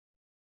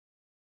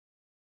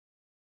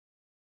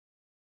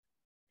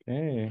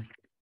Okay,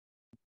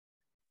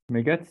 let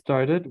me get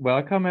started.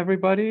 Welcome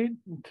everybody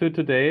to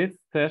today's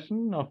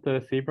session of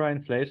the Zebra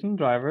Inflation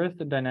Drivers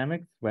and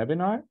Dynamics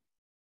webinar.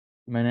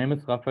 My name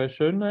is Raphael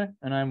Schönle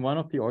and I'm one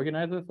of the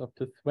organizers of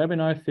this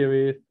webinar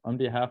series on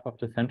behalf of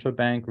the Central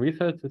Bank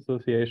Research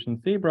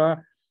Association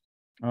Zebra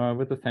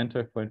with the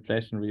Center for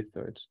Inflation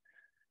Research.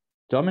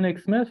 Dominic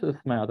Smith is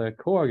my other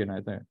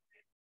co-organizer.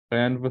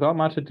 And without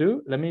much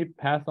ado, let me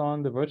pass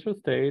on the virtual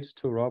stage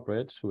to Rob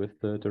Rich, who is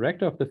the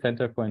director of the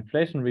Center for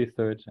Inflation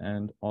Research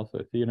and also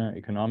a senior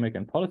economic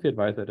and policy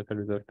advisor at the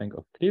Federal Reserve Bank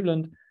of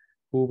Cleveland,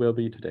 who will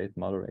be today's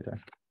moderator.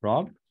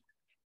 Rob?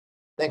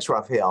 Thanks,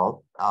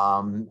 Raphael.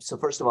 So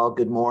first of all,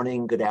 good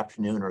morning, good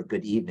afternoon, or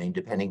good evening,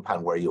 depending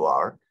upon where you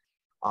are.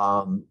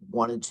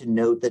 Wanted to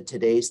note that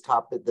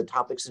the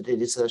topics of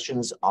today's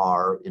sessions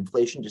are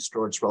inflation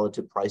distorts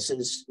relative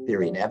prices,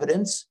 theory and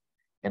evidence,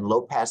 and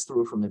low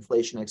pass-through from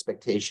inflation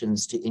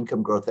expectations to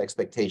income growth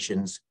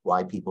expectations,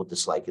 why people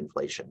dislike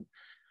inflation.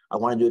 I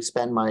wanted to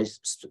extend my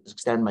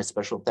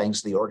special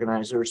thanks to the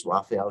organizers,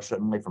 Raphael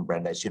Schönle from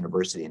Brandeis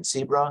University and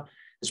Zebra,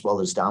 as well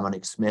as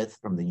Dominic Smith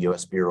from the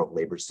U.S. Bureau of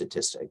Labor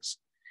Statistics.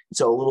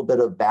 So a little bit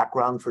of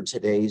background for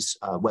today's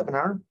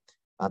webinar.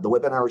 The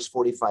webinar is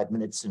 45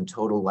 minutes in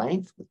total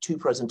length, with two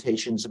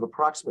presentations of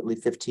approximately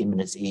 15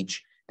 minutes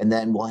each, and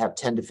then we'll have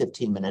 10 to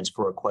 15 minutes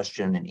for a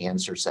question and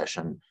answer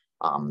session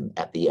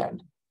at the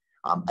end.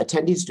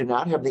 Attendees do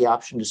not have the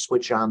option to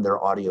switch on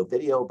their audio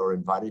video, but are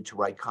invited to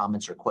write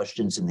comments or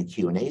questions in the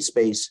Q&A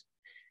space.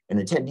 And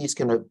attendees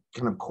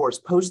can of course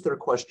post their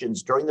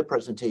questions during the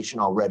presentation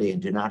already and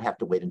do not have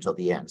to wait until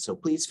the end. So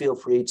please feel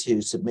free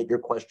to submit your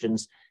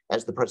questions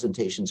as the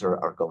presentations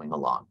are going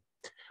along.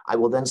 I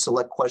will then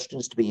select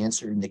questions to be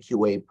answered in the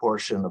QA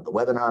portion of the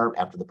webinar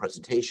after the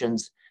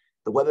presentations.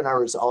 The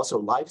webinar is also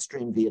live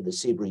streamed via the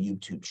Zebra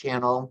YouTube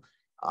channel,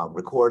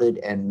 recorded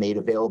and made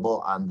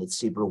available on the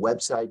Zebra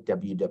website,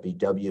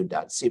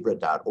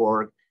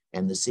 www.zebra.org,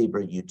 and the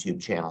Zebra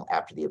YouTube channel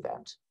after the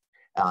event.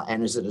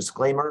 And as a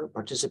disclaimer,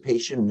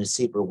 participation in the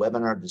Zebra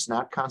webinar does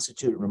not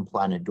constitute or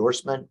imply an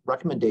endorsement,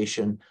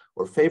 recommendation,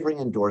 or favoring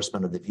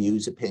endorsement of the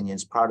views,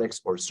 opinions, products,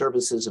 or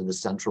services of the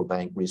Central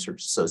Bank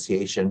Research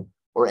Association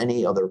or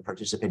any other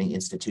participating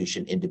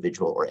institution,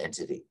 individual, or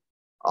entity.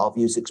 All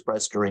views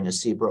expressed during a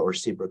Zebra or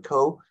Zebra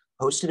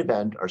co-hosted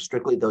event are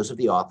strictly those of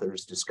the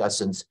authors,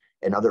 discussants,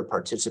 and other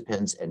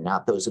participants, and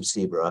not those of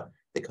Zebra,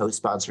 the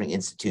co-sponsoring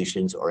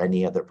institutions, or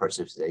any other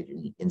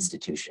participating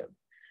institution.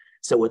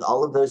 So with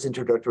all of those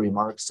introductory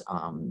remarks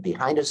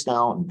behind us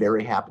now, I'm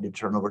very happy to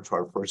turn over to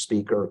our first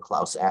speaker,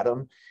 Klaus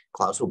Adam.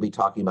 Klaus will be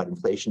talking about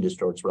inflation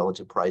distorts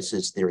relative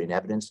prices, theory and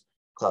evidence.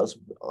 Klaus,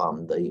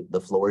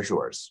 the floor is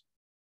yours.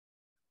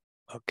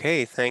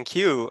 Okay, thank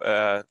you.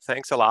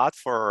 Thanks a lot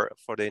for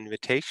the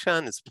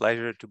invitation. It's a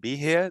pleasure to be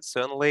here,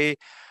 certainly.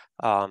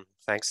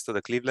 Thanks to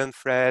the Cleveland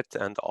Fed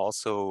and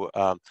also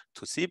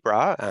to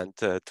Zebra and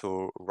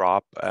to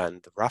Rob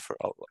and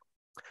Raphael.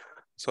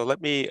 So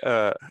let me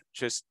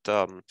just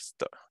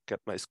get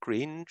my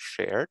screen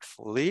shared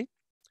fully.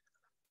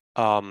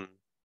 So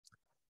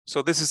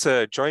this is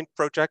a joint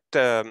project.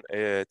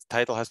 Its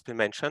title has been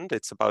mentioned.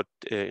 It's about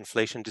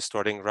inflation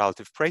distorting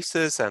relative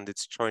prices, and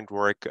it's joint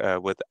work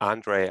with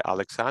Andrei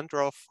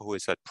Alexandrov, who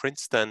is at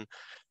Princeton,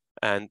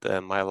 and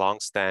my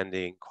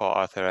longstanding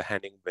co-author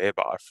Henning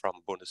Weber from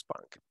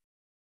Bundesbank.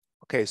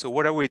 Okay, so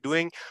what are we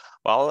doing?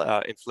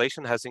 Well,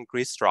 inflation has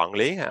increased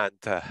strongly and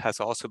has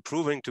also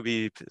proven to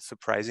be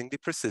surprisingly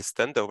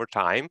persistent over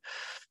time.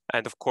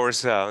 And of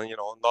course,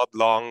 not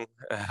long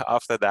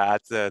after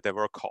that, there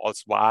were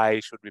calls, why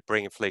should we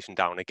bring inflation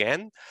down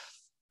again?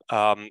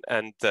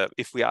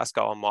 If we ask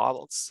our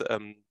models,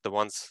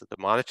 the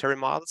monetary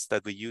models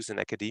that we use in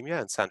academia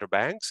and central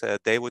banks,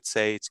 they would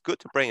say it's good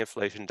to bring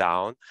inflation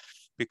down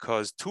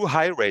because too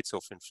high rates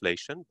of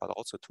inflation, but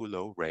also too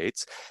low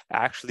rates,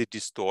 actually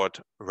distort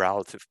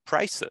relative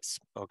prices,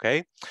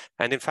 okay?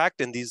 And in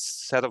fact, in these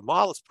set of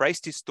models, price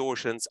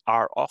distortions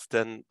are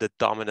often the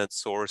dominant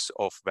source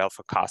of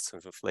welfare costs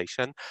of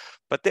inflation,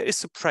 but there is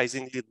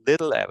surprisingly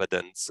little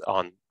evidence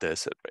on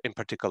this, in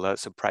particular,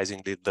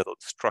 surprisingly little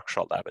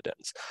structural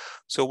evidence.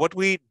 So what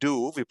we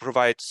do, we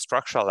provide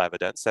structural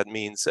evidence, that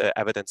means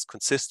evidence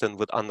consistent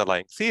with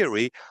underlying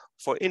theory,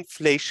 for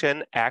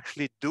inflation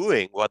actually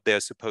doing what they're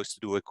supposed to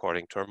do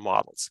according to our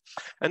models.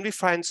 And we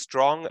find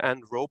strong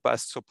and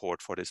robust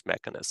support for this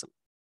mechanism.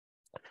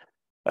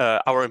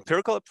 Our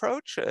empirical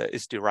approach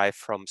is derived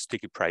from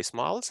sticky price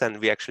models, and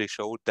we actually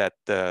showed that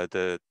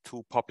the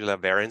two popular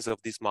variants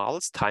of these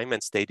models, time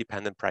and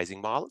state-dependent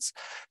pricing models,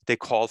 they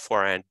call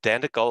for an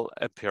identical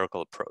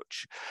empirical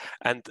approach.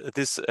 And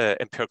this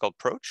empirical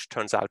approach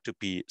turns out to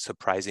be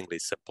surprisingly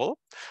simple.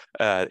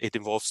 It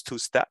involves two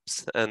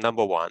steps.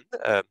 Number one,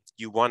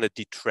 you want to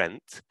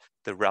detrend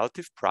the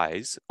relative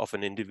price of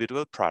an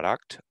individual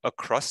product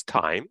across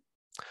time,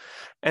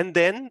 and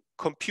then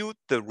compute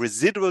the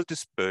residual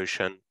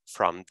dispersion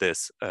from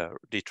this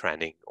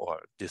detrending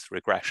or this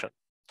regression.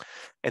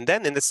 And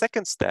then in the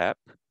second step,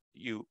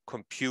 you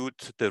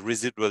compute the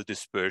residual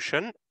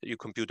dispersion. You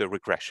compute a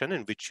regression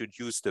in which you'd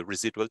use the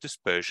residual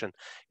dispersion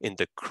in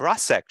the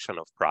cross-section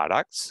of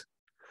products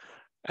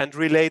and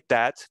relate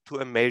that to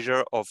a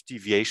measure of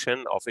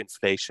deviation of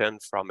inflation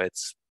from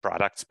its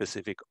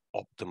product-specific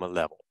optimal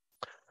level.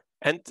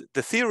 And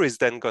the theory is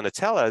then going to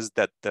tell us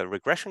that the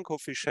regression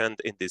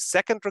coefficient in this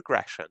second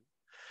regression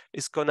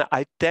is going to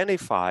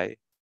identify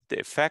the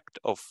effect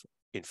of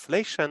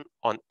inflation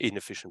on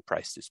inefficient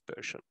price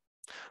dispersion.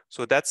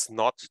 So that's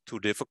not too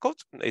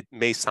difficult. It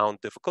may sound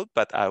difficult,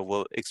 but I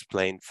will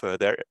explain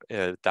further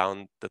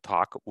down the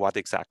talk what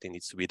exactly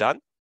needs to be done.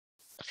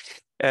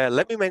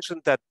 Let me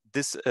mention that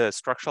this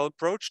structural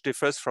approach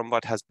differs from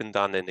what has been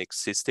done in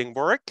existing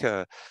work,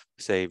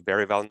 say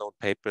very well-known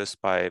papers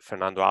by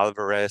Fernando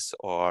Alvarez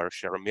or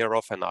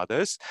Sheremirov and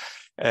others.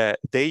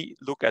 They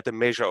look at a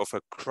measure of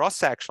a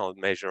cross-sectional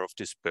measure of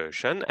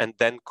dispersion and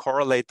then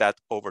correlate that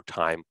over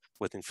time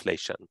with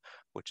inflation,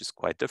 which is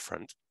quite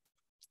different.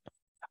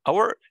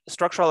 Our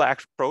structural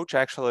approach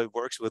actually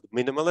works with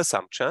minimal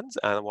assumptions,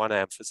 and I want to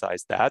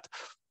emphasize that.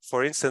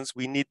 For instance,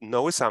 we need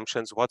no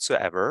assumptions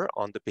whatsoever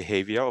on the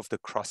behavior of the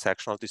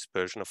cross-sectional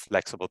dispersion of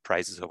flexible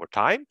prices over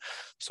time.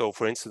 So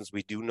for instance,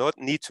 we do not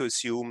need to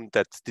assume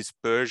that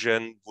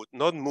dispersion would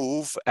not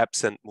move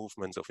absent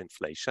movements of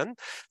inflation.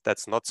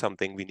 That's not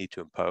something we need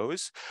to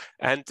impose.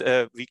 And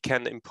we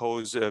can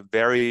impose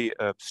very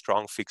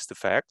strong fixed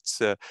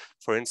effects.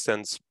 For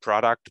instance,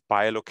 product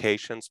by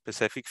location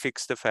specific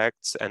fixed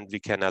effects, and we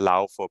can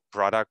allow for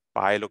product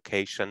by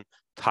location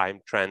time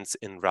trends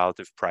in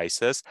relative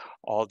prices.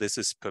 All this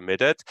is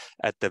permitted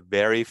at the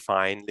very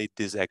finely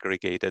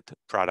disaggregated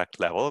product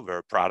level, where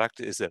a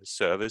product is a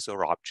service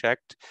or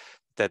object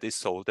that is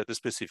sold at a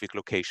specific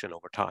location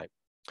over time.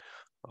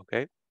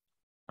 Okay.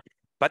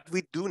 But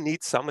we do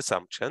need some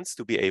assumptions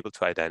to be able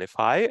to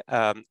identify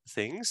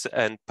things,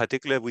 and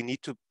particularly we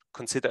need to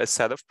consider a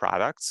set of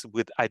products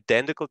with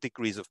identical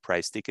degrees of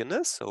price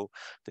stickiness. So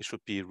they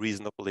should be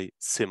reasonably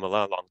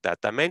similar along that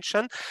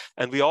dimension.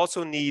 And we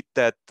also need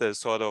that the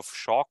sort of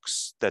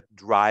shocks that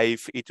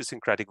drive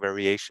idiosyncratic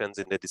variations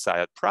in the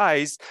desired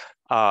price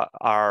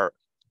are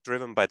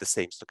driven by the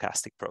same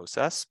stochastic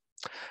process.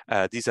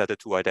 These are the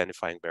two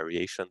identifying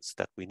variations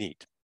that we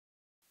need.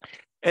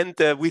 And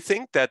we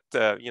think that,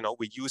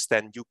 we use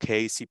then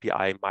UK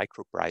CPI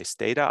micro price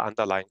data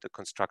underlying the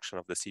construction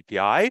of the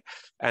CPI.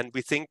 And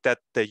we think that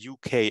the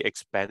UK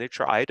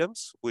expenditure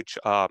items, which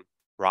are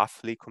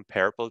roughly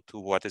comparable to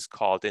what is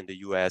called in the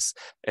US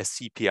a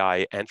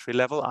CPI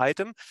entry-level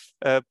item,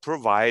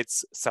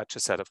 provides such a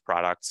set of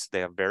products.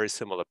 They are very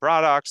similar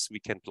products. We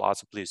can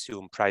plausibly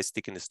assume price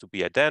stickiness to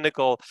be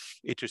identical,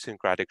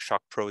 idiosyncratic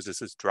shock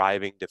processes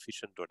driving the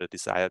efficient or the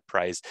desired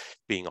price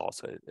being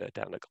also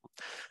identical.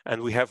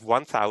 And we have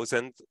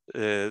 1,000,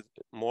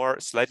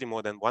 slightly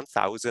more than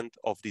 1,000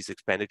 of these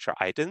expenditure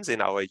items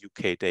in our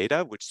UK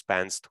data, which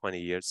spans 20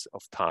 years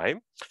of time.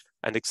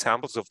 And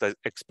examples of the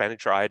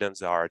expenditure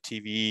items are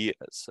TV,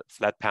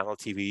 flat panel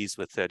TVs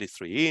with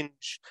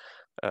 33-inch,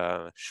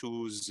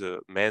 shoes,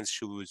 men's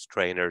shoes,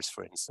 trainers,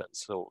 for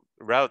instance. So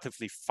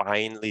relatively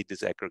finely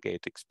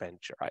disaggregate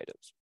expenditure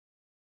items.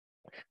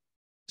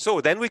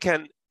 So then we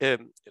can,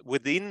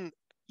 within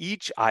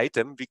each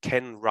item, we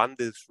can run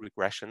these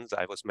regressions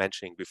I was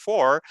mentioning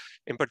before,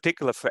 in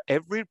particular for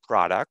every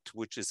product,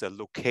 which is a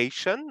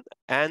location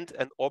and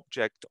an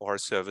object or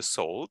service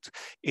sold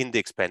in the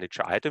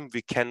expenditure item,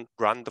 we can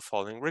run the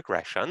following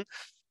regression.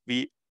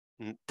 We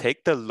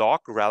take the log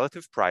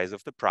relative price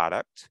of the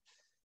product,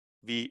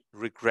 we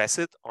regress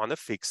it on a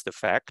fixed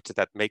effect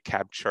that may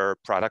capture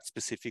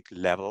product-specific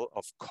level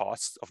of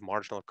costs, of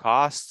marginal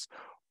costs,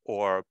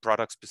 or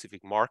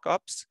product-specific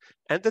markups,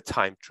 and the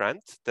time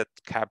trend that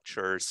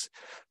captures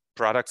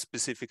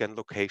product-specific and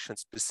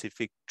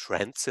location-specific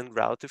trends in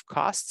relative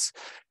costs.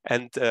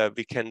 And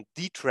we can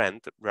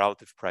detrend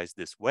relative price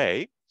this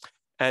way.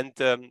 And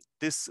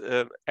this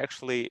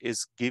actually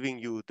is giving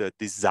you the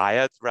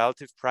desired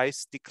relative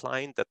price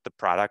decline that the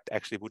product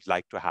actually would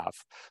like to have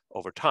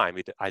over time.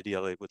 It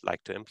ideally would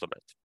like to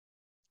implement.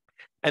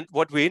 And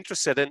what we're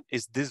interested in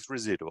is this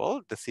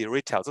residual. The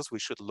theory tells us we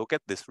should look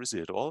at this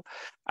residual.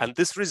 And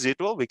this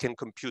residual, we can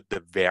compute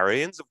the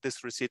variance of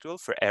this residual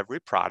for every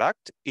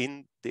product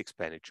in the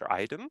expenditure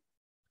item,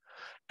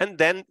 and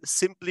then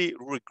simply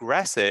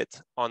regress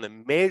it on a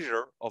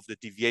measure of the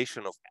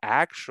deviation of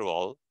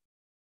actual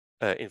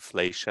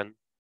inflation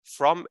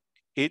from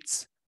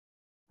its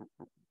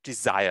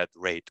desired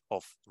rate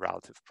of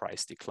relative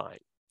price decline.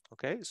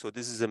 Okay, so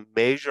this is a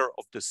measure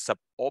of the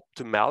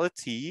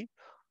suboptimality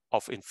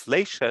of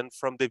inflation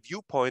from the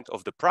viewpoint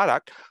of the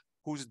product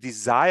whose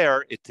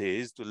desire it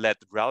is to let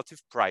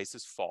relative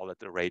prices fall at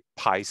the rate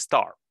pi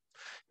star.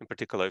 In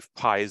particular, if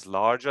pi is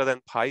larger than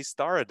pi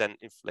star, then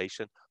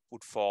inflation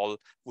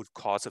would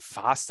cause a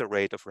faster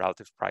rate of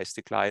relative price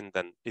decline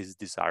than is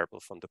desirable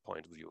from the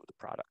point of view of the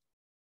product.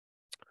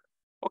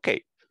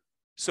 Okay,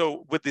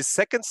 so with this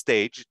second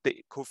stage, the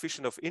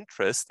coefficient of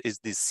interest is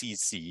this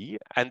CC,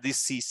 and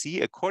this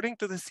CC, according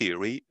to the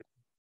theory,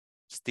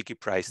 sticky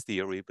price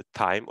theory with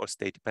time or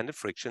state-dependent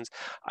frictions,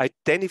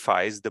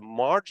 identifies the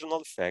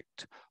marginal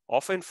effect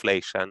of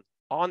inflation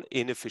on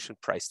inefficient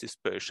price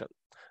dispersion.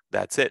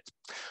 That's it.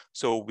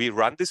 So we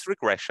run this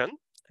regression,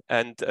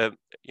 and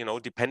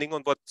depending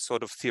on what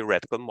sort of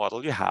theoretical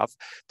model you have,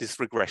 this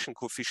regression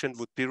coefficient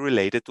would be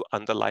related to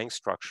underlying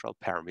structural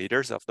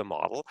parameters of the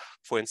model.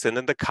 For instance,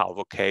 in the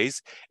Calvo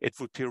case, it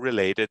would be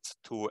related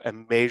to a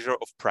measure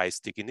of price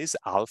stickiness.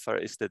 Alpha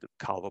is the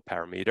Calvo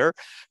parameter,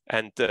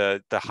 and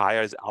the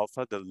higher is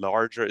alpha, the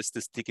larger is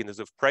the stickiness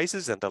of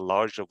prices, and the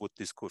larger would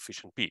this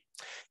coefficient be.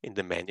 In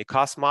the Mannheim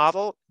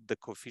model, the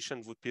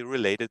coefficient would be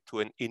related to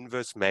an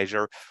inverse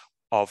measure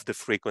of the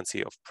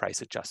frequency of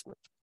price adjustment.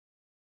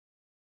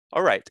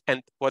 All right,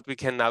 and what we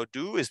can now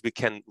do is we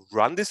can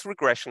run this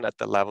regression at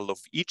the level of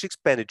each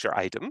expenditure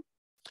item.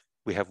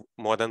 We have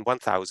more than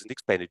 1,000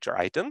 expenditure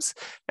items,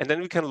 and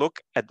then we can look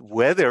at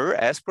whether,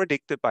 as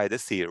predicted by the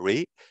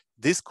theory,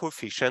 this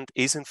coefficient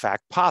is in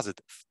fact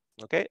positive,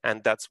 okay?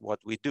 And that's what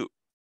we do.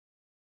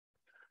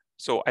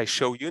 So I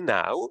show you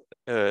now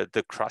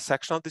the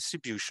cross-sectional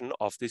distribution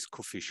of these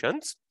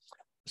coefficients.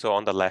 So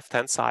on the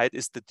left-hand side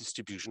is the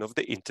distribution of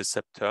the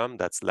intercept term,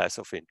 that's less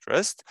of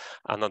interest.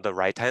 And on the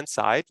right-hand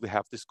side, we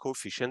have this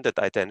coefficient that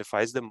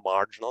identifies the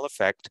marginal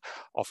effect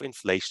of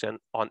inflation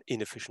on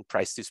inefficient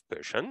price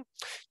dispersion.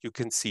 You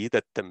can see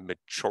that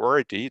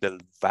the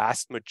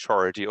vast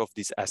majority of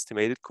these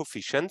estimated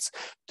coefficients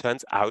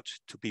turns out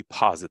to be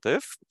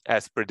positive,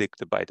 as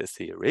predicted by the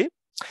theory.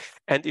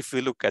 And if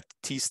we look at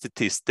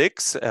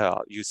t-statistics,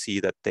 you see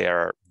that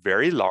they're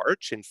very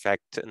large. In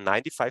fact,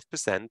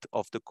 95%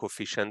 of the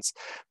coefficients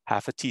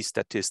have a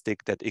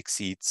t-statistic that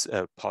exceeds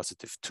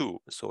 +2,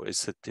 so is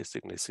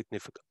statistically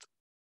significant.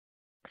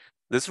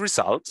 This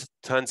result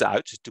turns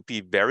out to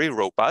be very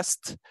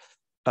robust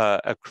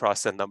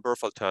across a number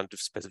of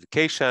alternative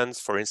specifications.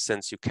 For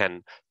instance, you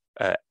can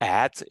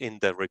add in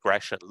the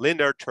regression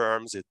linear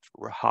terms, it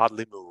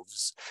hardly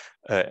moves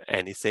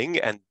anything,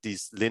 and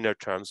these linear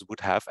terms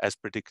would have, as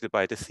predicted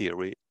by the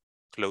theory,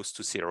 close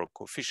to zero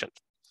coefficient.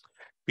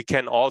 We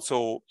can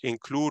also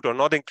include or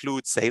not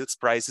include sales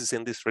prices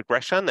in this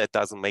regression. It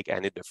doesn't make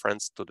any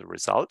difference to the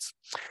results.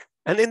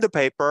 And in the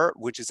paper,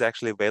 which is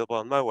actually available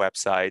on my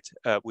website,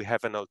 we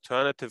have an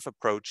alternative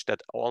approach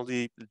that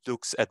only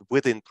looks at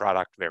within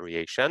product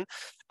variation.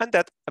 And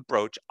that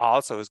approach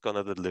also is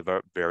going to deliver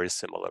very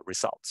similar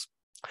results.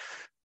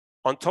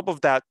 On top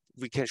of that,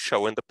 we can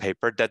show in the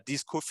paper that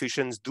these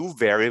coefficients do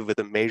vary with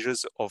the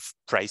measures of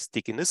price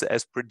stickiness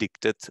as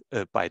predicted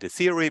by the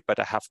theory, but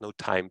I have no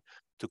time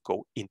to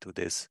go into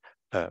this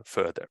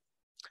further.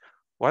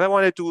 What I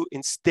want to do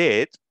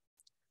instead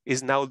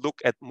is now look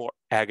at more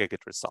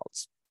aggregate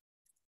results.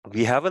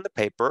 We have in the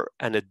paper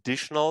an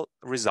additional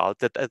result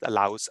that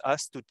allows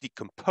us to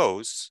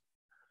decompose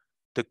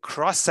the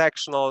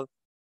cross-sectional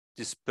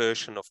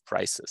dispersion of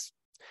prices.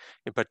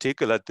 In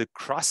particular, the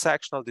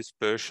cross-sectional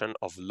dispersion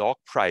of log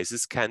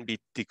prices can be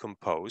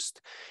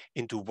decomposed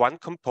into one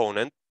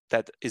component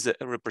that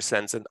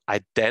represents an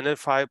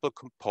identifiable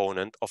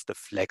component of the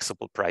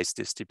flexible price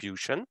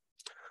distribution.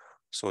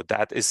 So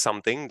that is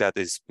something that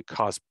is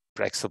because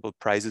flexible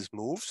prices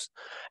moves,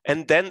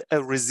 and then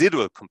a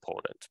residual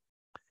component.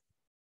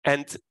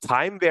 And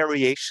time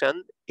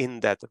variation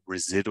in that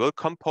residual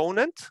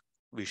component,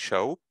 we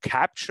show,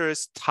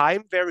 captures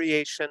time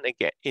variation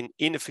again in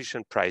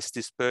inefficient price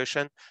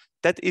dispersion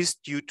that is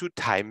due to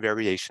time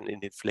variation in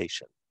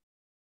inflation.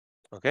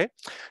 Okay,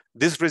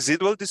 this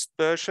residual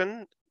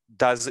dispersion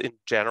does in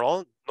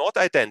general not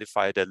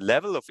identify the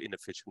level of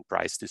inefficient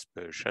price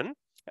dispersion,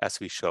 as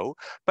we show,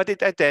 but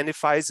it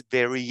identifies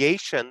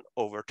variation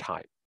over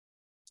time.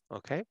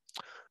 Okay,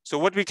 so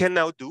what we can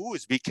now do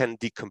is we can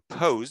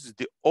decompose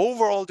the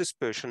overall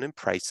dispersion in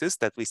prices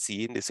that we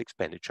see in these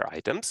expenditure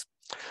items.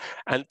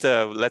 And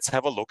let's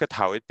have a look at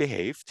how it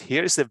behaved.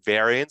 Here is the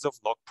variance of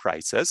log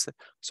prices.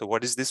 So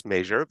what is this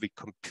measure? We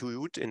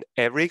compute in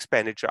every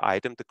expenditure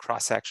item the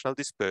cross-sectional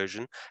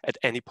dispersion at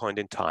any point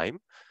in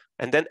time,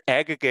 and then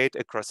aggregate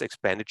across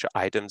expenditure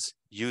items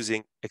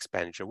using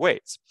expenditure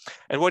weights.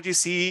 And what you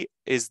see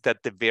is that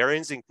the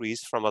variance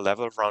increased from a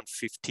level of around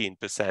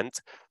 15%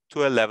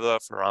 to a level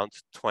of around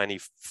 23%.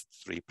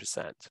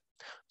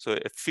 So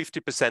a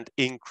 50%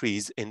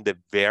 increase in the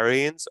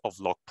variance of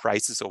log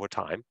prices over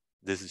time.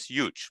 This is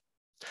huge.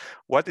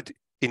 What did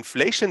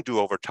inflation do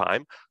over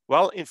time?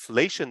 Well,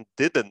 inflation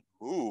didn't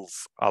move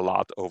a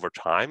lot over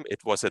time. It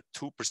was at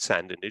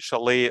 2%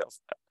 initially,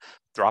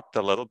 dropped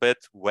a little bit,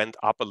 went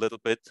up a little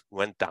bit,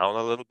 went down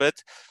a little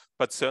bit.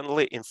 But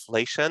certainly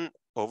inflation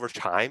over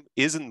time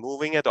isn't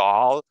moving at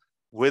all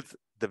with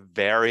the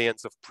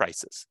variance of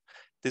prices.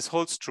 This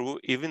holds true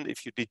even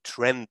if you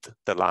detrend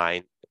the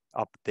line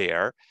up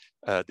there,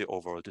 the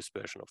overall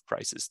dispersion of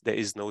prices. There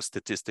is no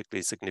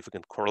statistically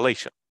significant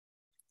correlation.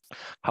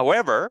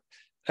 However,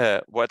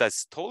 what I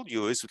told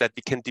you is that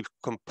we can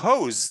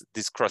decompose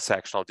this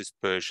cross-sectional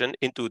dispersion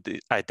into the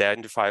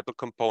identifiable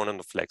component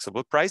of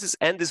flexible prices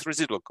and this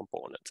residual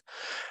component.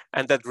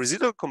 And that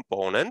residual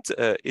component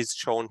is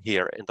shown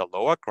here in the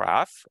lower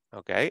graph,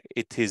 okay?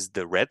 It is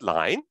the red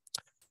line.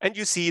 And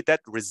you see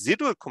that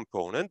residual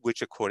component,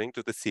 which according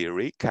to the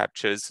theory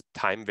captures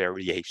time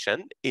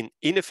variation in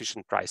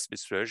inefficient price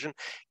dispersion,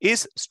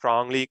 is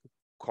strongly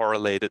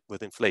correlated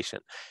with inflation.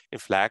 In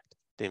fact,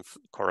 the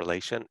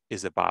correlation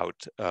is about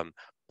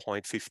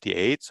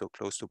 0.58, so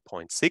close to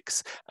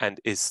 0.6, and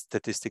is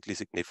statistically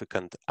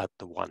significant at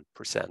the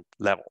 1%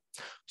 level.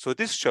 So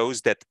this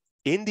shows that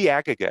in the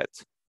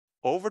aggregate,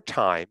 over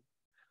time,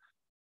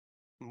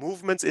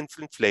 movements in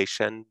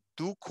inflation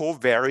do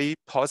co-vary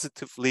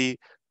positively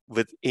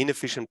with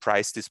inefficient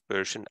price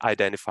dispersion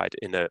identified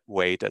in a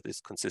way that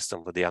is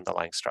consistent with the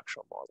underlying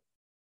structural model.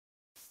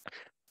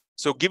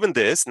 So given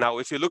this, now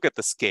if you look at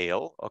the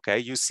scale, okay,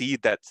 you see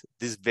that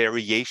this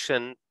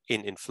variation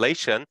in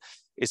inflation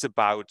is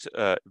about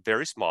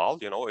very small,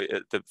 you know,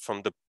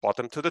 from the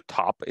bottom to the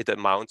top, it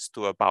amounts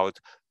to about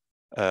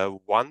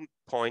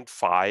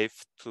 1.5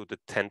 to the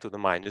 10 to the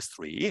minus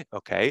 3,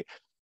 okay?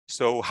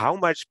 So how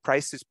much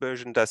price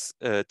dispersion does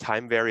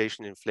time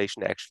variation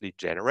inflation actually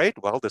generate?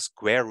 Well, the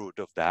square root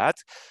of that.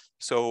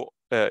 So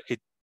it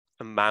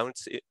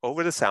amounts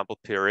over the sample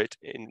period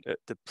in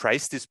the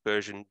price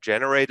dispersion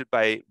generated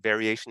by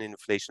variation in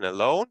inflation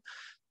alone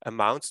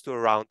amounts to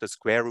around the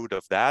square root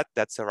of that.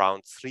 That's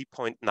around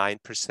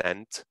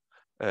 3.9%,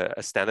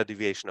 a standard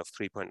deviation of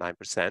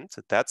 3.9%.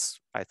 That's,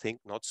 I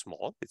think, not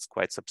small. It's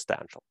quite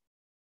substantial.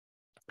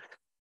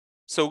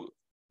 So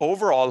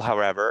overall,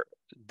 however,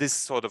 this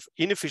sort of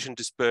inefficient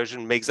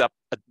dispersion makes up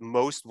at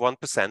most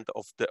 1%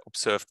 of the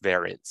observed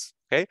variance.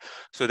 Okay,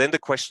 so then the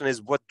question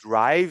is, what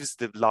drives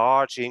the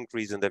large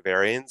increase in the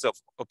variance of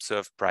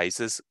observed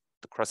prices,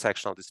 the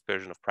cross-sectional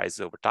dispersion of prices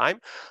over time?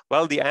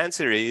 Well, the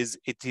answer is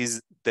it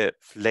is the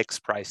flex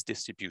price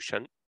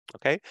distribution.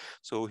 Okay,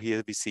 so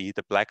here we see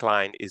the black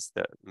line is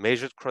the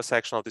measured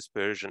cross-sectional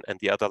dispersion, and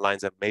the other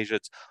lines are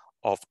measured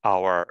of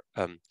our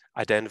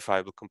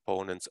identifiable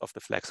components of the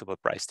flexible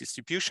price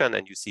distribution,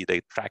 and you see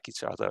they track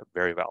each other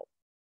very well.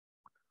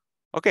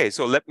 Okay,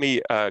 so let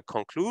me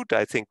conclude.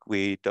 I think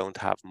we don't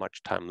have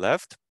much time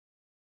left.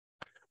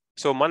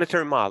 So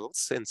monetary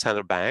models in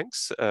central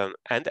banks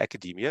and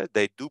academia,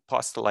 they do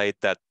postulate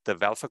that the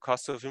welfare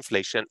costs of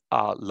inflation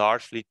are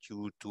largely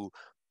due to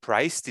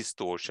price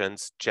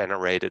distortions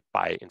generated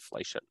by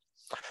inflation.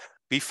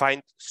 We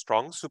find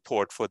strong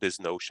support for this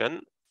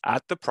notion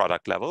at the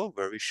product level,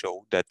 where we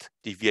show that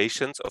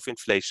deviations of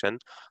inflation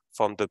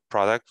from the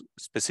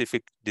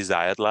product-specific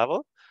desired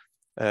level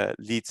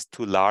leads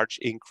to large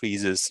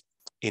increases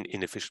in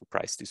inefficient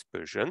price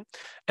dispersion.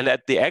 And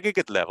at the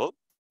aggregate level,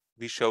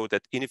 we show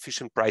that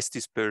inefficient price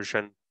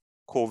dispersion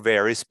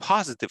co-varies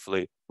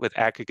positively with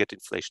aggregate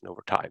inflation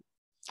over time.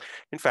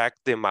 In fact,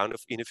 the amount of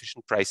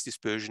inefficient price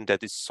dispersion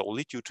that is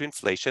solely due to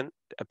inflation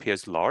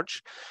appears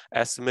large.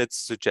 Estimates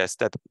suggest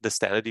that the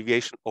standard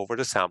deviation over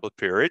the sample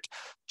period,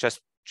 just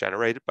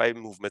generated by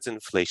movements in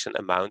inflation,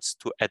 amounts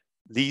to at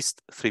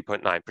least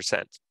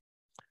 3.9%.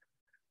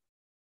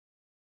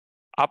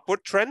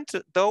 Upward trend,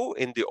 though,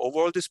 in the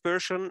overall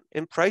dispersion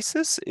in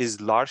prices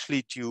is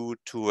largely due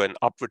to an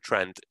upward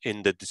trend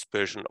in the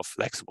dispersion of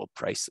flexible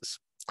prices.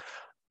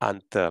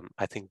 And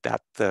I think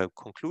that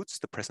concludes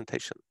the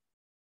presentation.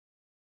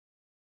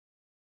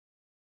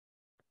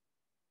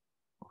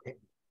 Okay.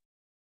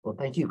 Well,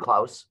 thank you,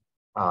 Klaus,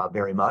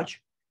 very much.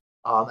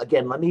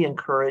 Again, let me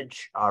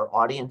encourage our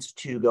audience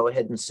to go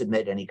ahead and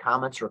submit any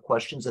comments or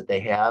questions that they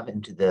have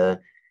into the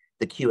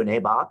Q&A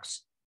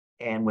box.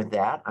 And with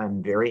that,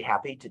 I'm very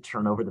happy to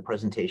turn over the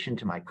presentation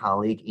to my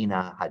colleague,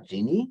 Ina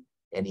Hajdini.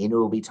 And Ina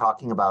will be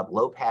talking about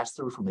low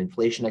pass-through from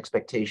inflation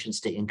expectations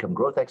to income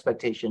growth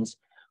expectations,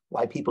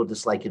 why people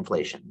dislike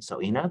inflation.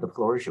 So Ina, the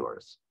floor is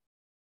yours.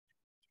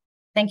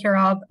 Thank you,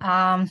 Rob.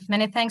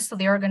 Many thanks to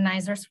the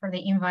organizers for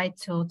the invite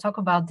to talk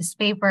about this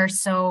paper.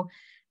 So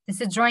this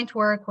is joint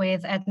work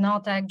with Ed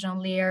Notek, John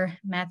Lear,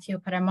 Matthew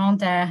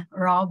Paramonte,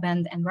 Rob,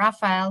 and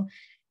Raphael.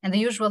 And the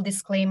usual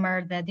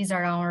disclaimer that these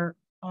are our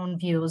own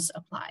views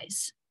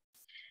applies.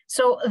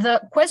 So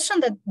the question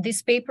that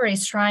this paper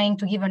is trying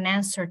to give an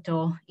answer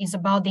to is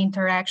about the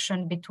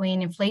interaction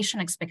between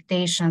inflation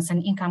expectations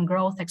and income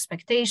growth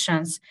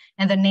expectations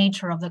and the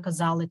nature of the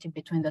causality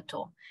between the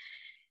two.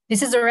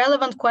 This is a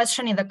relevant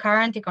question in the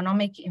current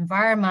economic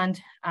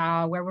environment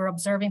where we're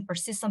observing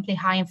persistently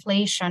high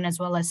inflation as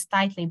well as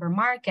tight labor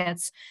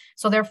markets.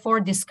 So therefore,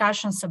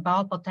 discussions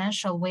about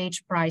potential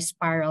wage price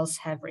spirals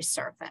have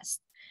resurfaced.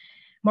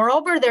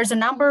 Moreover, there's a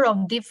number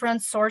of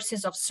different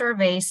sources of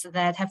surveys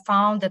that have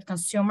found that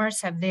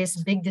consumers have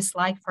this big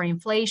dislike for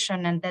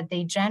inflation and that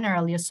they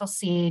generally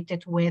associate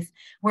it with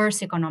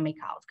worse economic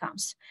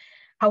outcomes.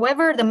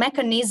 However, the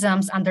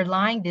mechanisms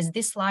underlying this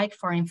dislike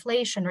for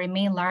inflation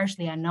remain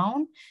largely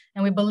unknown,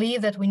 and we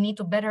believe that we need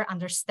to better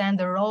understand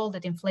the role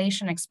that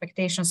inflation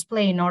expectations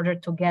play in order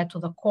to get to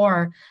the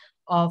core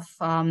of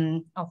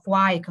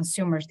why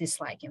consumers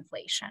dislike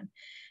inflation.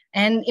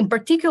 And in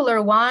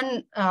particular,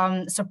 one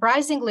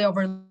surprisingly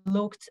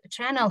overlooked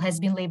channel has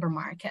been labor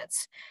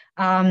markets.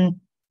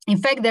 In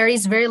fact, there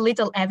is very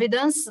little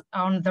evidence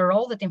on the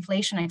role that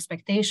inflation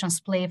expectations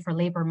play for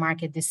labor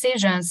market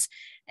decisions.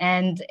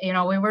 And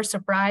we were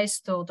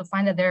surprised to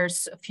find that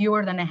there's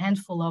fewer than a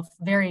handful of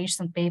very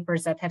recent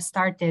papers that have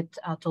started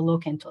to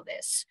look into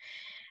this.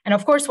 And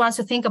of course, once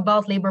you think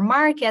about labor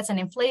markets and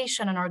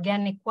inflation, an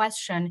organic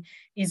question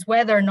is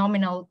whether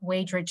nominal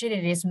wage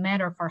rigidities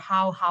matter for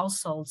how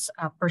households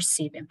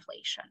perceive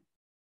inflation.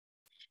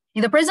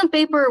 In the present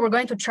paper, we're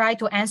going to try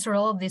to answer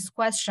all of these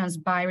questions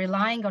by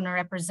relying on a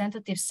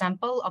representative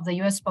sample of the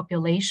US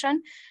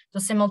population to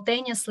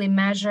simultaneously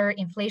measure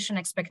inflation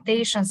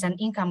expectations and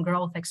income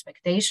growth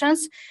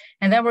expectations.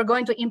 And then we're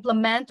going to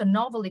implement a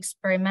novel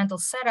experimental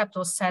setup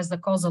to assess the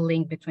causal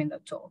link between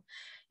the two.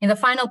 In the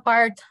final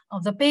part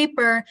of the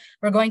paper,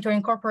 we're going to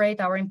incorporate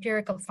our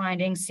empirical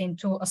findings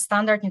into a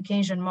standard New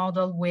Keynesian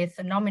model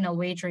with nominal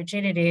wage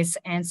rigidities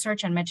and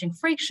search and matching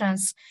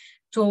frictions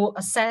to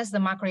assess the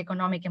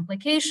macroeconomic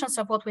implications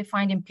of what we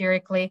find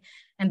empirically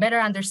and better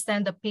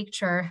understand the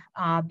picture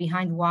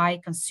behind why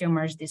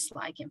consumers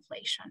dislike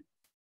inflation.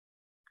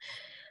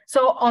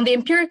 So on the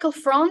empirical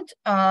front,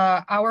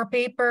 our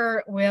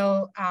paper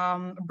will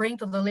bring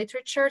to the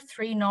literature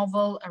 3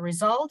 novel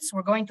results.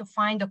 We're going to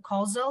find a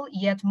causal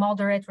yet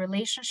moderate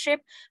relationship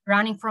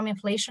running from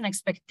inflation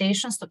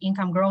expectations to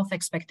income growth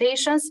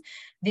expectations.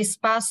 This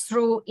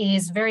pass-through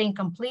is very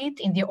incomplete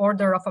in the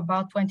order of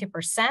about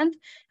 20%.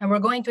 And we're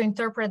going to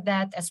interpret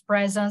that as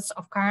presence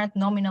of current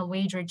nominal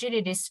wage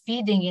rigidities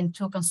feeding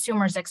into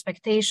consumers'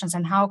 expectations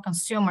and how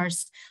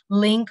consumers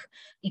link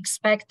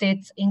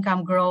expected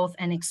income growth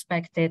and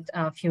expected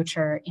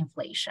future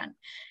inflation.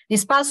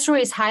 This pass-through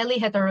is highly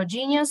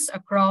heterogeneous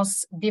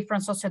across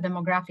different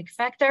sociodemographic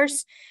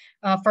factors.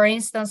 For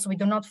instance, we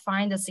do not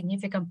find a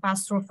significant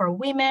pass-through for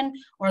women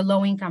or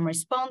low-income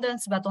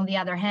respondents, but on the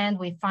other hand,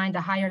 we find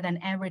a higher than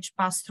average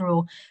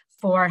pass-through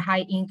for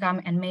high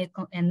income and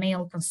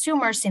male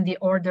consumers in the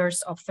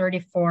orders of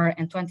 34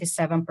 and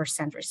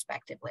 27%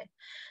 respectively.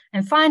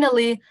 And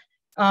finally,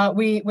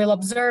 we will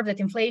observe that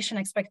inflation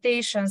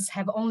expectations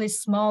have only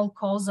small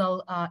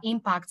causal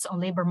impacts on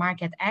labor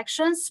market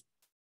actions.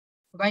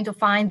 We're going to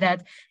find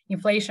that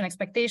inflation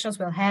expectations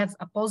will have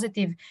a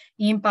positive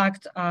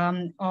impact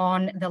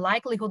on the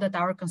likelihood that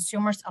our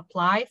consumers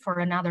apply for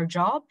another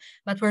job,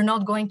 but we're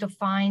not going to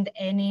find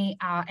any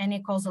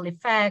causal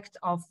effect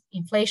of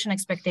inflation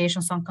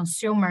expectations on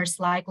consumers'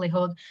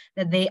 likelihood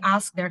that they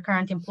ask their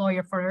current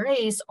employer for a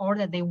raise or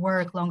that they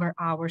work longer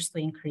hours to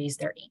increase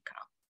their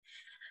income.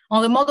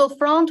 On the model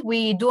front,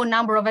 we do a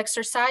number of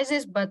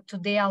exercises, but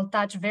today I'll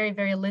touch very,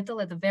 very little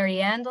at the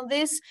very end on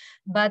this.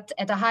 But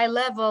at a high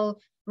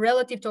level,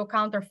 relative to a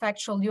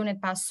counterfactual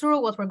unit pass-through,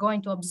 what we're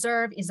going to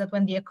observe is that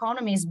when the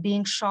economy is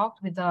being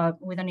shocked with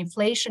an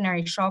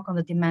inflationary shock on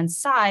the demand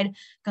side,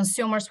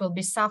 consumers will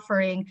be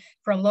suffering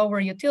from lower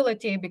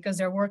utility because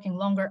they're working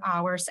longer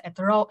hours at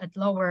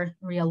lower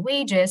real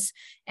wages.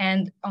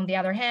 And on the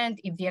other hand,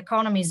 if the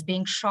economy is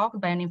being shocked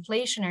by an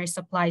inflationary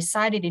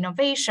supply-sided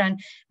innovation,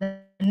 the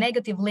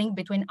negative link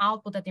between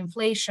output and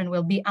inflation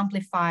will be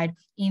amplified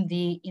in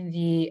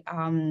the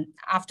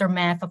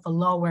aftermath of a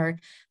lower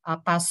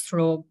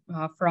pass-through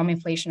from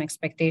inflation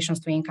expectations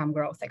to income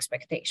growth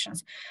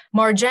expectations.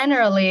 More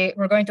generally,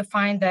 we're going to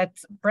find that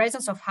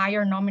presence of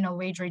higher nominal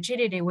wage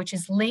rigidity, which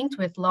is linked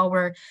with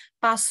lower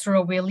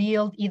pass-through, will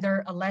yield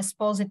either a less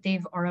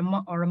positive or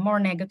a more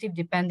negative,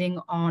 depending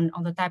on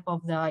the type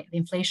of the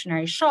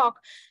inflationary shock,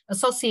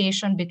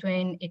 association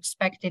between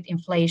expected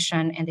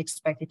inflation and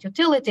expected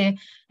utility.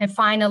 And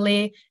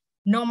finally,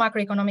 no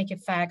macroeconomic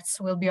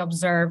effects will be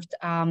observed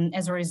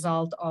as a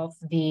result of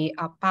the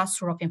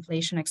pass-through of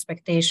inflation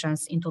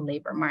expectations into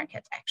labor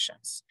market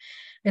actions.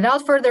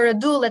 Without further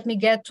ado, let me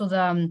get to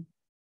the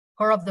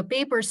core of the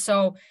paper.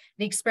 So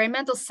the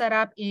experimental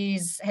setup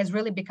has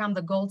really become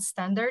the gold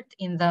standard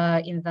in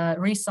the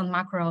recent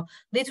macro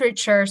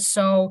literature.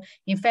 So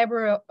in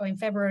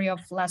February of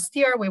last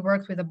year, we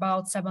worked with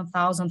about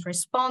 7,000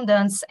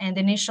 respondents, and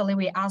initially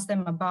we asked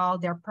them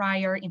about their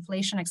prior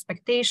inflation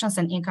expectations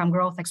and income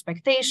growth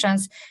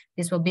expectations.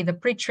 This will be the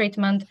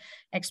pre-treatment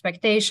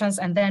expectations,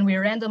 and then we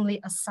randomly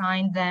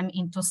assigned them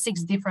into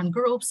 6 different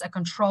groups, a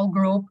control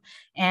group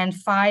and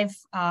 5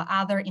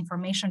 other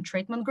information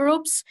treatment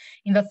groups.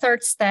 In the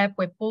third step,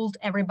 we pulled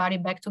everybody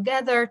back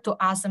together to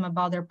ask them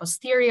about their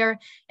posterior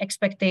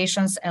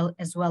expectations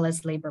as well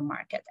as labor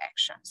market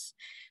actions.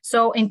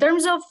 So in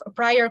terms of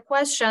prior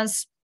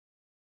questions,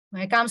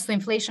 when it comes to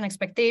inflation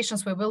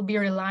expectations, we will be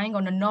relying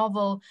on a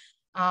novel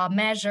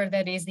measure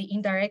that is the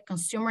indirect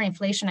consumer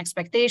inflation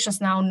expectations,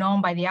 now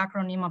known by the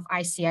acronym of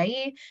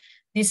ICIE.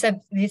 This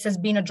has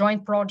been a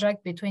joint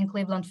project between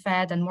Cleveland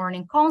Fed and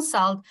Morning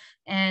Consult,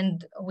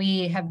 and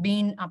we have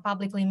been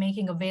publicly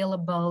making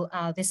available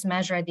this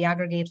measure at the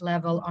aggregate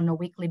level on a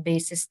weekly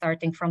basis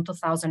starting from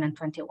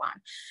 2021.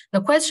 The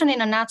question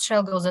in a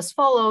nutshell goes as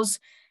follows.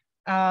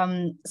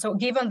 So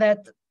given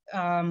that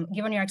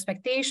given your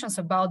expectations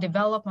about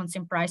developments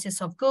in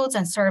prices of goods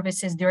and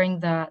services during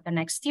the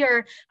next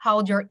year, how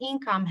would your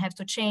income have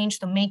to change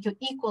to make you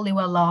equally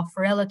well off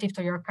relative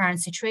to your current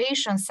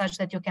situation, such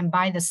that you can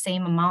buy the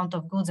same amount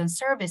of goods and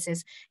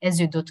services as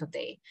you do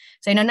today?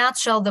 So in a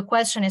nutshell, the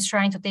question is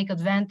trying to take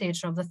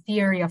advantage of the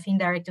theory of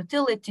indirect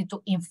utility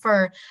to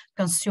infer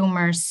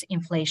consumers'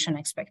 inflation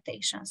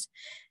expectations.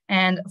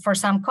 And for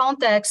some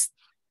context,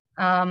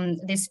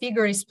 this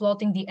figure is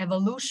plotting the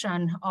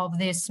evolution of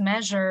this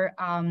measure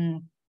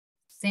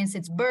since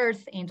its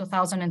birth in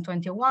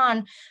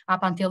 2021 up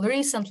until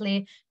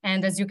recently.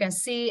 And as you can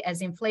see,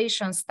 as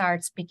inflation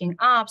starts picking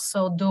up,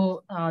 so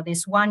do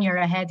this 1 year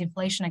ahead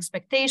inflation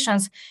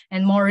expectations.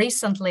 And more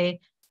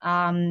recently,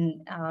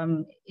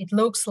 it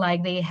looks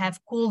like they have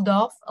cooled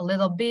off a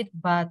little bit,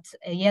 but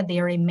yet they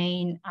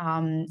remain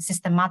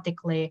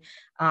systematically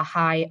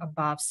high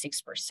above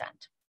 6%.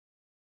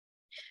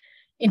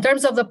 In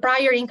terms of the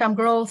prior income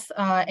growth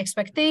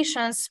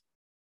expectations,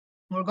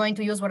 we're going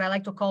to use what I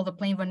like to call the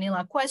plain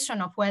vanilla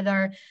question of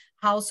whether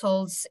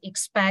households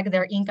expect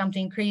their income to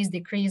increase,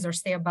 decrease, or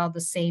stay about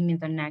the same in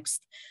the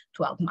next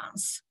 12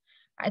 months.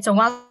 All right, so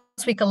once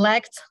we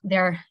collect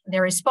their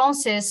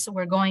responses,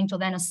 we're going to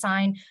then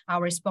assign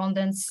our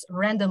respondents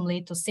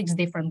randomly to 6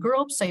 different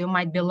groups. So you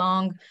might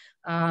belong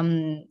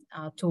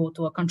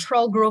to a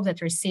control group that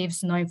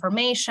receives no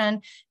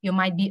information. You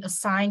might be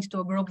assigned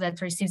to a group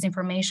that receives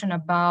information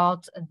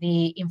about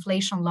the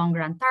inflation long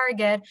run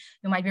target.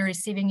 You might be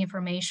receiving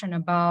information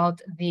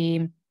about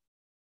the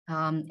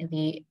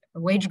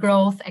wage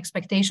growth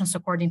expectations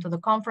according to the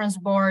conference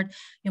board.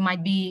 You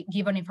might be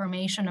given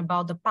information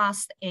about the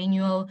past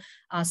annual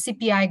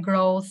CPI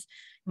growth.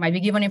 You might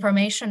be given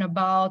information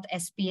about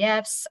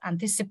SPF's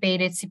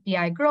anticipated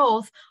CPI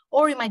growth,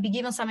 or you might be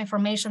given some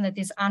information that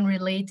is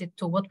unrelated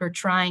to what we're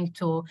trying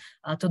to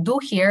do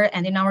here.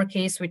 And in our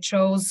case, we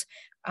chose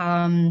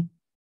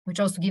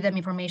to give them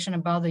information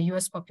about the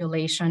US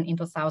population in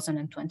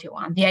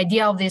 2021. The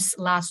idea of this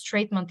last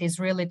treatment is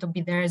really to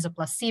be there as a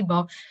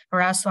placebo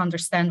for us to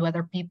understand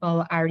whether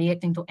people are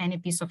reacting to any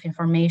piece of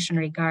information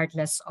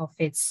regardless of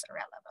its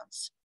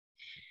relevance.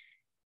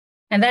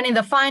 And then in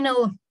the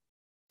final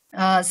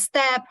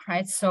step,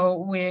 right? So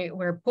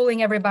we're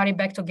pulling everybody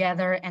back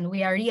together and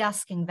we are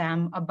re-asking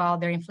them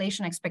about their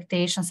inflation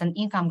expectations and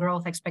income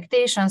growth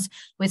expectations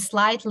with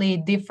slightly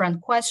different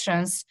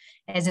questions,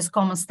 as is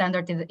common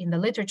standard in the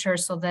literature,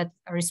 so that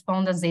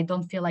respondents, they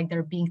don't feel like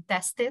they're being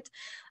tested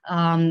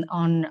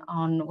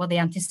on what they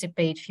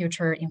anticipate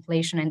future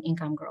inflation and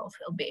income growth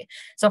will be.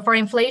 So for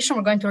inflation,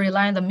 we're going to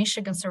rely on the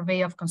Michigan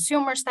Survey of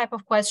Consumers type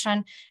of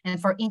question.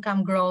 And for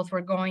income growth,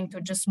 we're going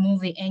to just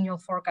move the annual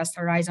forecast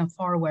horizon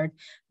forward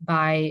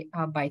by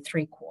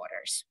 3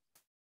 quarters.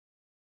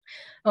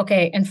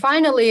 Okay, and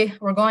finally,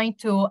 we're going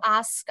to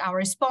ask our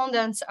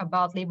respondents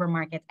about labor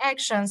market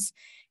actions.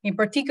 In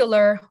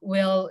particular,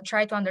 we'll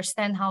try to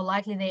understand how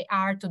likely they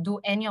are to do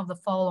any of the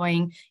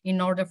following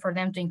in order for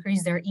them to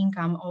increase their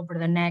income over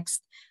the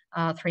next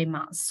 3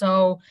 months.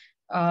 So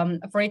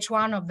for each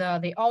one of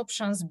the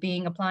options,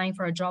 being applying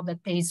for a job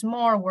that pays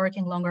more,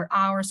 working longer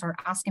hours, or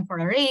asking for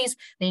a raise,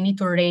 they need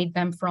to rate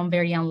them from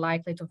very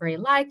unlikely to very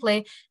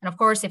likely. And of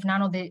course, if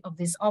none of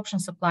these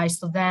options applies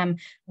to them,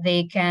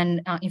 they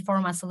can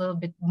inform us a little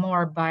bit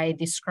more by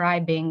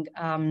describing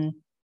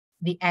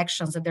the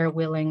actions that they're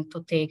willing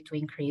to take to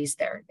increase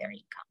their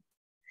income.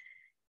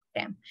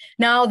 Okay.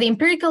 Now, the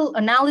empirical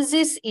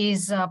analysis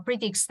is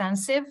pretty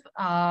extensive,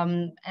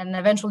 and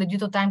eventually, due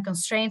to time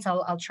constraints,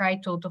 I'll try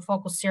to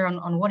focus here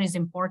on what is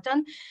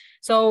important.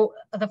 So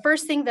the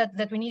first thing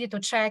that we needed to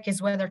check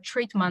is whether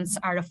treatments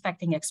are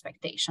affecting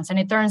expectations, and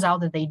it turns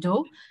out that they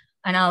do,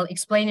 and I'll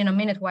explain in a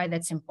minute why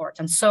that's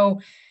important. So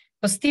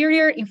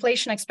posterior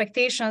inflation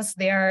expectations,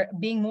 they are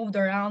being moved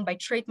around by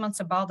treatments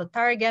about the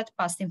target,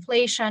 past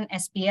inflation,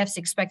 SPF's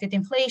expected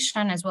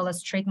inflation, as well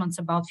as treatments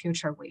about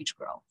future wage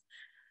growth.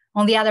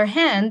 On the other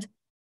hand,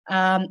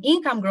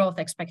 income growth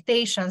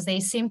expectations, they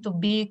seem to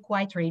be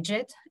quite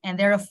rigid, and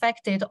they're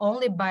affected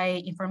only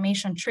by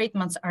information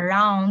treatments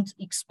around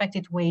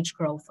expected wage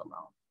growth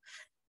alone.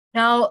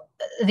 Now,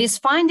 this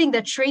finding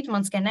that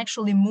treatments can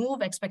actually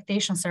move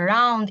expectations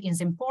around is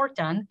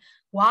important.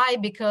 Why?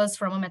 Because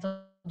from a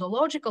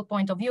methodological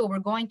point of view, we're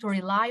going to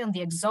rely on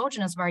the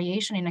exogenous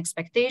variation in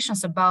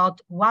expectations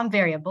about one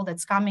variable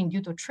that's coming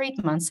due to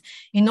treatments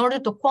in order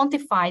to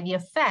quantify the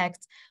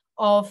effect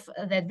of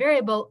that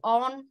variable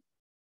on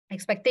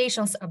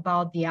expectations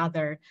about the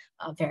other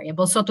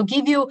variable. So to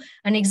give you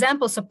an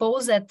example,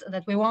 suppose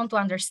that we want to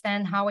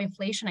understand how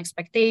inflation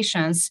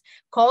expectations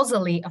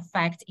causally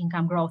affect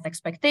income growth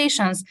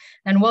expectations,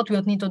 then what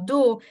we'll need to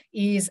do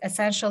is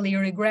essentially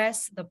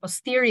regress the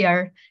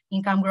posterior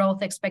income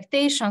growth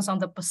expectations on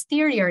the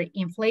posterior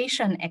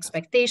inflation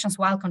expectations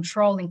while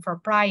controlling for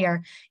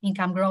prior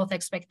income growth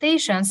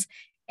expectations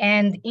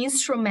and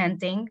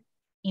instrumenting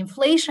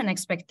inflation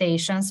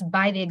expectations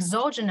by the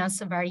exogenous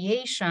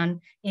variation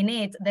in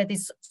it that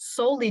is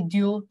solely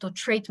due to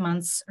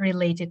treatments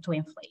related to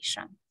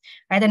inflation.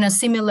 Right? And a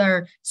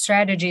similar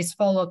strategy is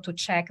followed to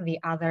check the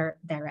other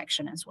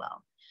direction as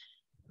well.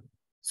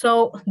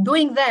 So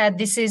doing that,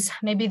 this is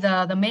maybe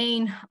the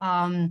main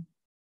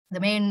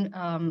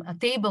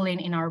table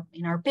in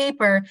our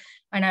paper,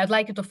 and I'd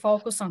like you to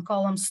focus on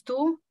columns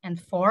 2 and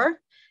 4.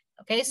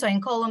 Okay, so in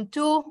column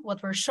 2,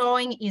 what we're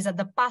showing is that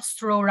the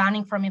pass-through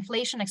running from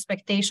inflation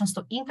expectations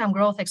to income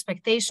growth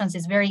expectations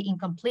is very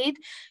incomplete,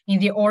 in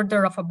the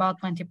order of about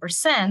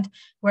 20%,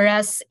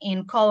 whereas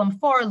in column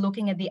 4,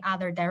 looking at the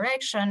other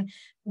direction,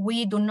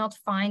 we do not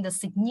find a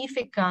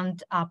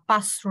significant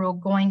pass-through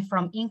going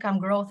from income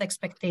growth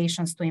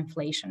expectations to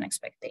inflation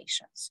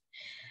expectations.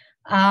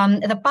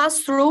 The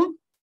pass-through,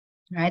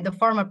 right, the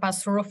former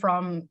pass-through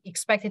from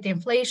expected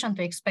inflation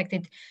to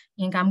expected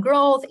income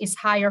growth is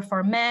higher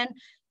for men,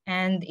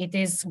 and it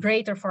is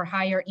greater for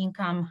higher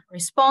income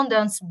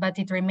respondents, but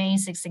it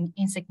remains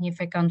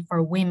insignificant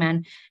for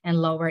women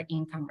and lower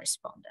income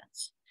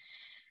respondents.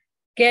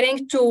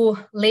 Getting to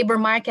labor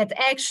market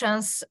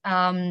actions,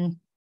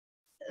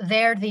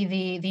 there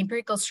the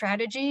empirical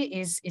strategy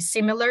is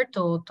similar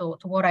to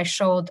what I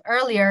showed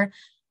earlier,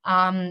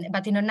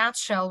 but in a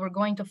nutshell, we're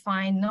going to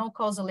find no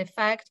causal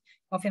effect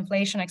of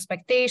inflation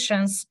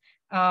expectations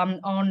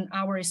on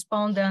our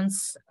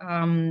respondents'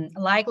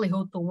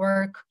 likelihood to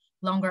work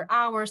longer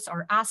hours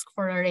or ask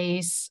for a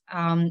raise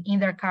in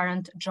their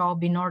current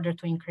job in order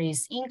to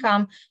increase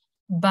income.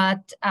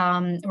 But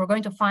we're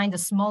going to find a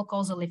small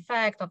causal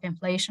effect of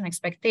inflation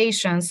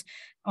expectations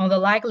on the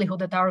likelihood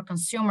that our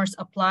consumers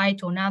apply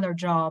to another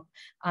job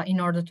in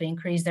order to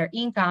increase their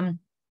income.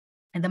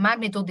 And the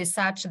magnitude is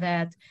such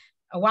that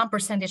a 1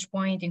 percentage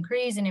point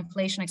increase in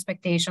inflation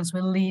expectations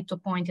will lead to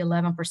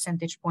 0.11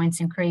 percentage points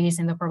increase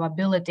in the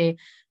probability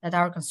that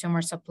our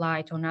consumers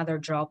apply to another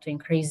job to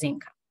increase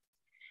income.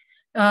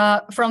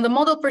 From the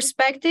model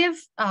perspective,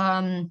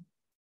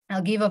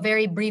 I'll give a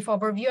very brief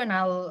overview, and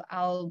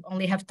I'll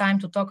only have time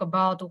to talk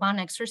about one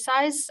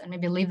exercise and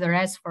maybe leave the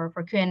rest for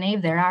Q&A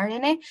if there are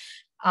any.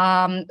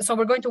 So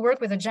we're going to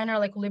work with a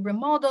general equilibrium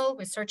model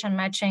with search and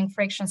matching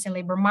frictions in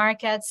labor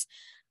markets.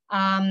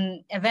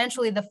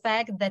 Eventually, the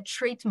fact that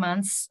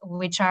treatments,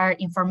 which are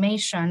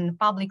information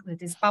that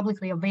is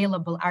publicly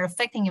available, are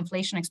affecting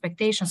inflation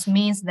expectations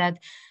means that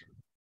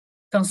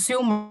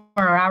consumer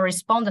or our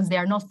respondents, they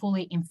are not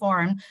fully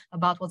informed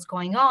about what's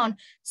going on.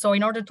 So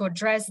in order to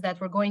address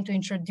that, we're going to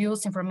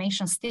introduce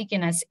information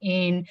stickiness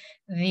in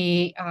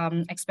the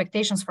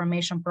expectations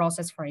formation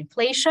process for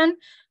inflation.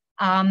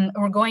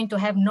 We're going to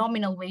have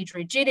nominal wage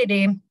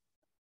rigidity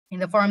in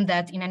the form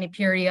that in any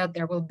period,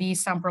 there will be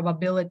some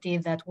probability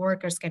that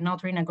workers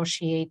cannot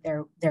renegotiate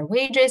their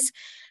wages.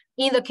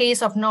 In the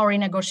case of no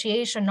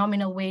renegotiation,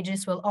 nominal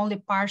wages will only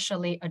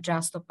partially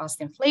adjust to past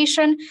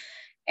inflation.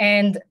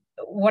 And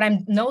what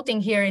I'm noting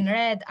here in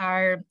red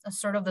are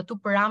sort of the two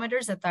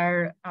parameters that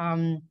are,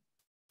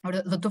 or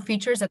the two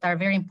features that are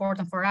very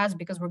important for us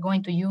because we're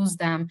going to use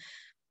them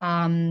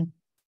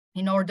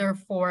in order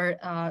for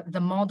the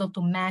model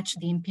to match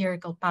the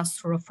empirical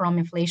pass-through from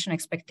inflation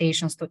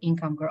expectations to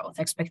income growth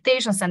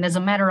expectations. And as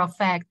a matter of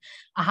fact,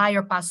 a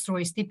higher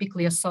pass-through is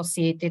typically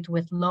associated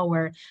with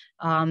lower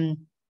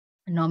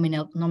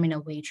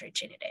nominal wage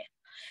rigidity.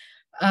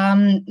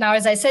 Now,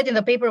 as I said in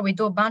the paper, we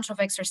do a bunch of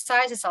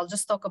exercises. I'll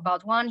just talk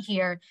about one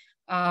here,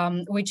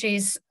 which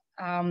is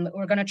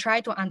we're going to try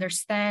to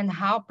understand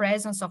how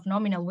presence of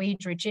nominal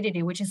wage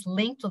rigidity, which is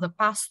linked to the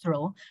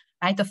pass-through,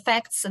 right,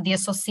 affects the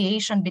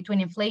association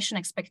between inflation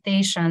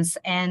expectations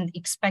and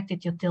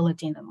expected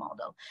utility in the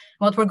model.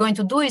 What we're going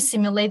to do is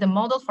simulate the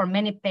model for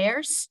many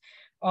pairs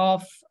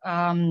of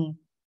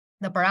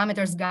the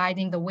parameters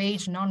guiding the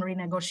wage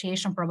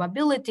non-renegotiation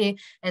probability,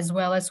 as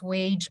well as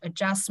wage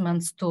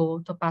adjustments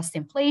to past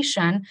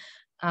inflation.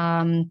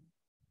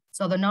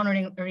 So the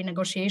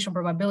non-renegotiation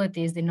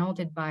probability is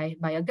denoted by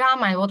a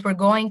gamma. And what we're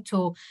going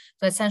to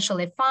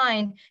essentially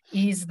find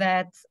is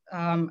that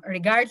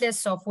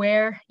regardless of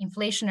where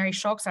inflationary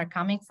shocks are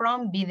coming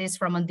from, be this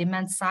from a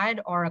demand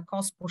side or a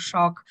cost push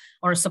shock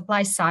or a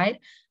supply side,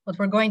 what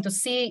we're going to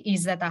see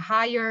is that a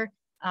higher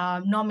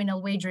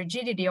nominal wage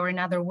rigidity, or in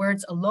other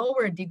words, a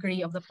lower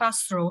degree of the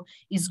pass-through,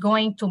 is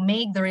going to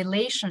make the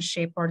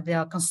relationship or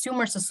the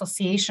consumer's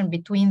association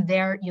between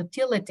their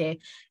utility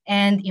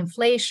and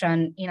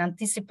inflation in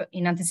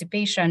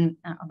anticipation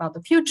about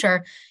the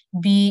future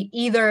be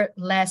either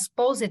less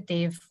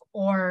positive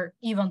or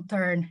even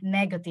turn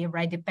negative,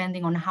 right,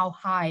 depending on how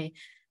high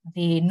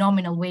the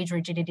nominal wage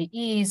rigidity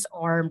is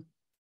or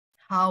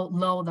how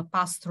low the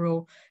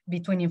pass-through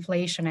between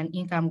inflation and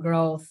income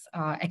growth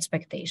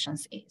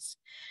expectations is.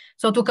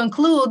 So to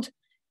conclude,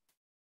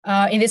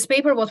 in this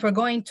paper, what we're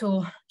going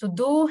to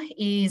do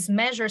is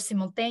measure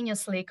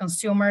simultaneously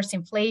consumers'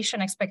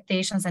 inflation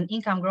expectations and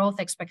income growth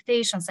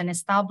expectations and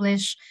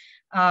establish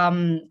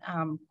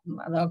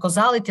a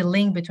causality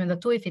link between the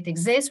two if it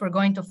exists. We're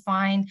going to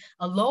find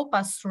a low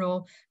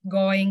pass-through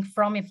going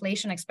from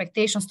inflation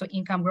expectations to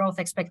income growth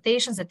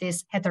expectations that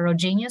is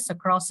heterogeneous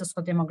across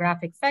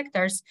socio-demographic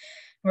factors.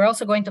 We're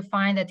also going to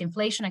find that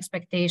inflation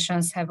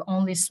expectations have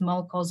only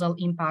small causal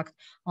impact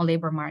on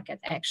labor market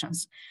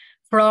actions.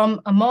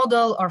 From a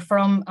model or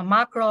from a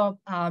macro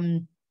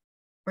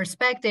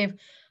perspective,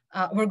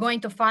 we're going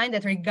to find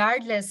that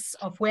regardless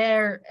of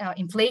where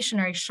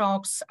inflationary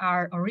shocks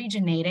are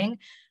originating,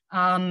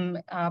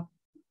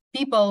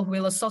 people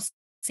will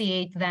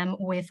associate them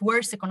with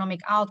worse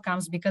economic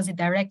outcomes because it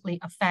directly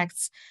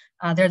affects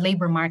their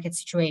labor market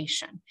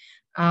situation.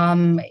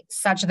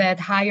 Such that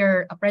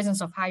a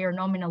presence of higher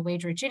nominal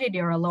wage rigidity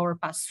or a lower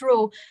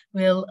pass-through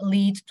will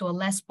lead to a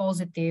less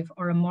positive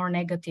or a more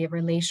negative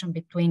relation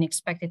between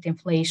expected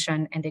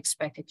inflation and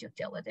expected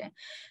utility.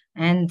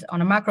 And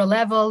on a macro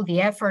level,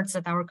 the efforts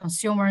that our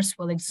consumers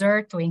will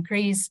exert to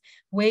increase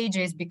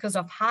wages because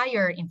of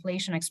higher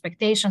inflation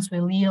expectations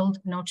will yield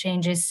no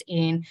changes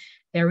in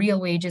their real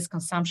wages,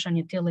 consumption,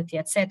 utility,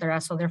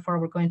 etc. So therefore,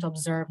 we're going to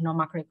observe no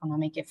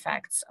macroeconomic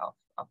effects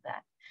of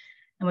that.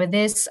 And with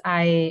this,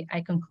 I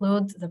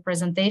conclude the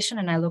presentation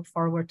and I look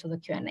forward to the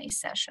Q&A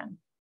session.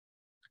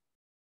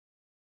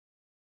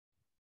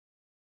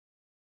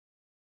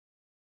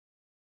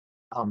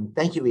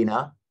 Thank you,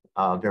 Ina,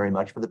 very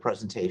much for the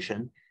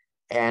presentation.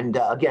 And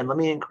again, let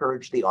me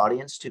encourage the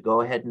audience to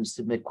go ahead and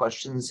submit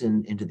questions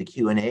into the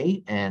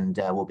Q&A, and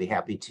we'll be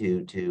happy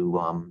to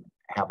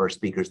have our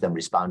speakers then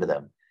respond to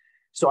them.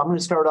 So I'm going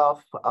to start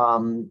off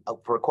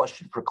for a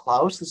question for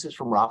Klaus. This is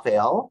from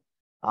Raphael.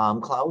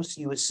 Klaus,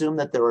 you assume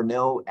that there are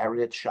no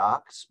aggregate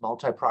shocks,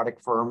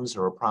 multi-product firms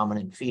are a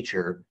prominent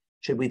feature.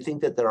 Should we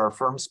think that there are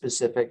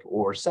firm-specific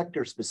or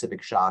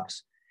sector-specific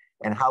shocks,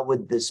 and how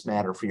would this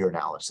matter for your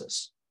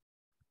analysis?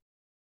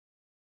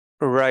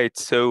 Right.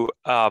 So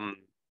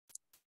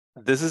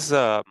this is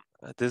a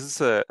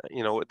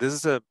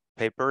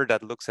paper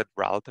that looks at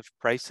relative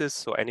prices.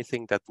 So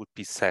anything that would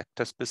be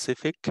sector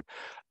specific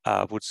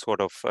would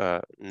sort of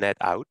net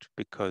out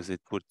because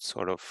it would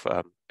sort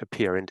of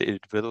appear in the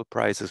individual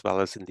price as well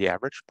as in the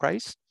average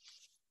price.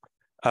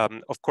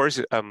 Of course,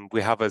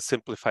 we have a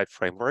simplified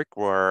framework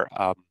where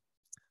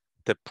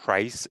the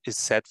price is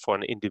set for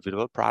an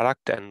individual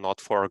product and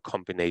not for a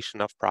combination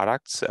of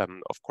products.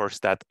 Of course,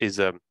 that is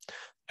a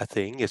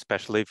thing,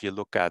 especially if you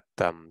look at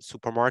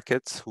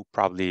supermarkets who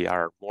probably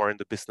are more in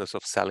the business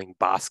of selling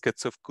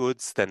baskets of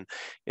goods than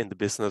in the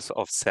business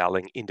of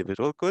selling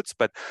individual goods.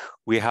 But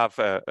we have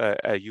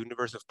a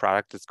universe of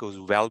product that goes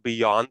well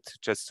beyond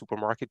just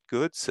supermarket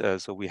goods.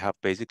 So we have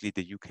basically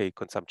the UK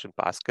consumption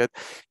basket,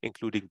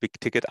 including big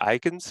ticket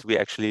items. We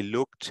actually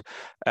looked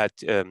at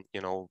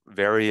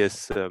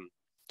various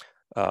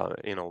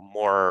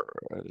more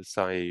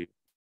say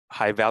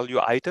high value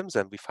items,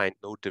 and we find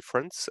no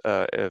difference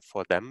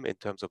for them in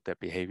terms of their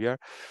behavior.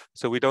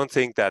 So we don't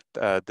think that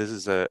this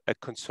is a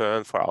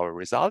concern for our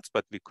results,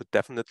 but we could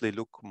definitely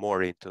look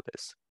more into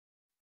this.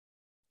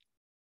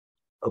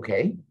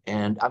 Okay,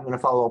 and I'm going to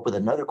follow up with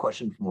another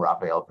question from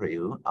Raphael for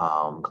you,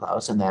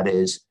 Klaus, and that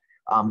is,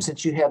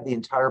 since you have the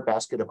entire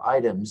basket of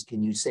items,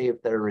 can you say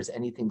if there is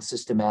anything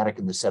systematic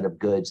in the set of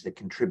goods that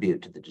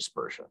contribute to the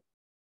dispersion?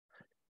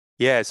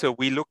 Yeah, so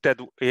we looked at,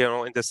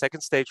 in the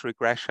second stage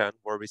regression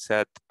where we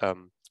said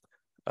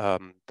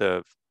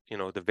the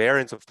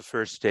variance of the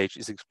first stage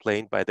is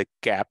explained by the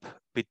gap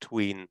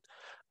between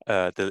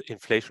the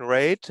inflation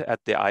rate at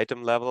the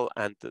item level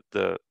and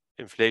the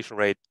inflation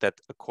rate that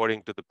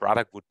according to the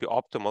product would be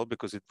optimal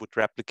because it would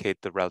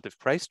replicate the relative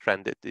price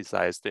trend it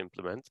desires to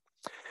implement.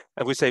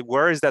 And we say,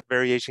 where is that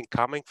variation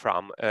coming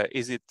from?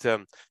 Is it,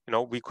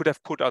 we could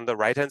have put on the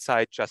right-hand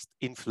side just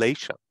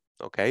inflation,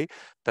 okay,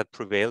 that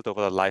prevailed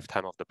over the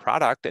lifetime of the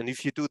product. And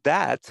if you do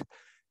that,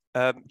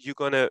 you're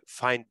going to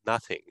find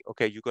nothing,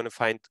 okay? You're going to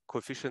find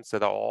coefficients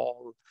that are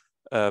all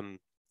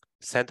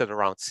centered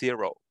around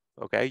zero,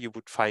 okay? You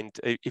would find,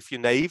 if you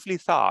naively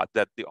thought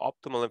that the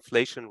optimal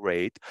inflation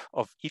rate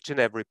of each and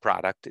every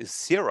product is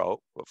zero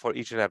for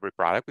each and every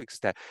product because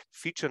they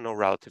feature no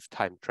relative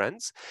time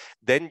trends,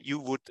 then you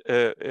would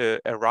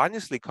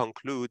erroneously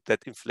conclude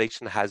that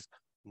inflation has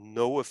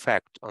no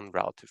effect on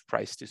relative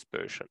price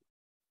dispersion.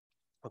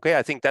 Okay,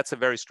 I think that's a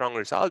very strong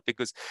result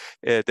because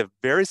the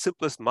very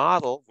simplest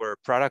model where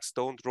products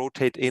don't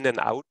rotate in and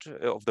out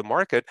of the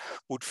market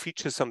would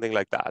feature something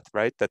like that,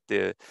 right? That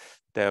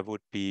there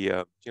would be,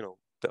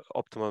 the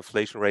optimal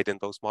inflation rate in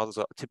those models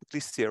are typically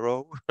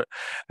zero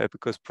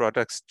because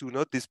products do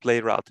not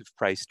display relative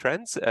price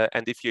trends.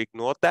 And if you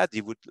ignore that,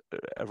 you would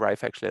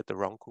arrive actually at the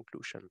wrong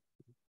conclusion.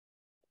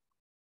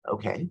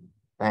 Okay,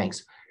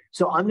 thanks.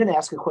 So I'm going to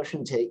ask a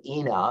question to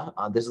Ina.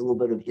 There's a little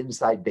bit of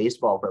inside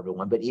baseball for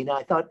everyone, but Ina,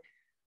 I thought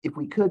if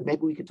we could,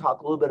 maybe we could talk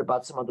a little bit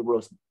about some of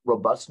the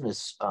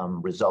robustness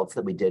results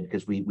that we did,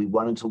 because we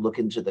wanted to look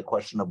into the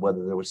question of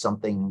whether there was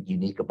something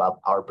unique about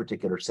our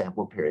particular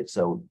sample period.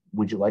 So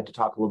would you like to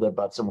talk a little bit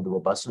about some of the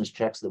robustness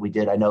checks that we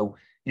did? I know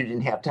you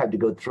didn't have time to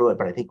go through it,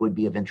 but I think it would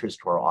be of interest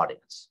to our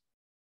audience.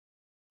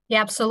 Yeah,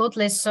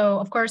 absolutely. So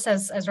of course,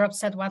 as Rob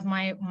said, one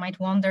might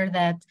wonder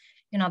that,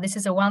 this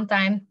is a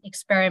one-time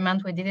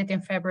experiment. We did it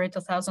in February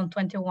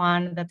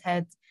 2021 that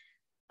had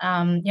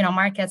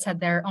markets had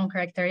their own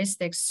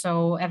characteristics.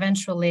 So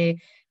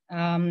eventually,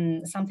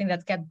 something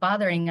that kept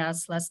bothering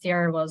us last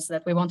year was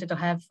that we wanted to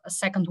have a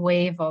second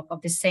wave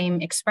of the same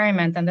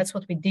experiment. And that's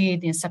what we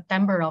did in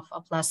September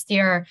of last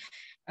year.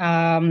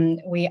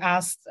 we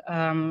asked,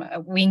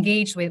 we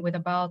engaged with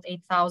about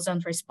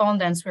 8,000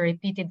 respondents. We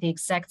repeated the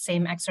exact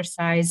same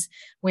exercise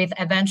with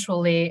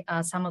eventually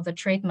some of the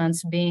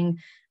treatments being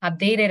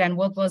updated. And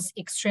what was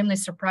extremely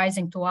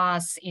surprising to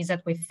us is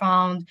that we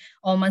found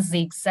almost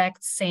the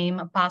exact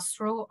same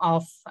pass-through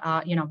of,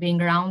 being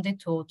rounded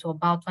to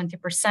about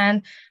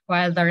 20%,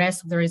 while the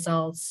rest of the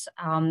results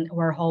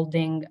were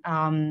holding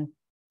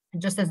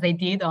just as they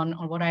did on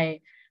what I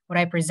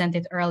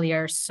presented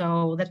earlier.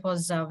 So that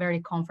was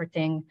very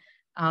comforting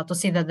to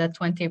see that the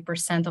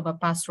 20% of a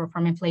pass-through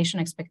from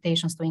inflation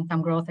expectations to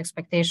income growth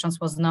expectations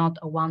was not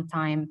a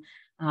one-time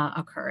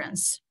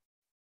occurrence.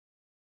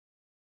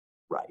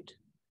 Right.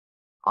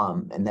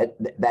 And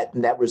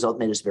that result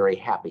made us very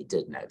happy,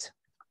 didn't it?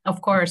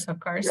 Of course, of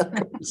course.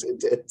 It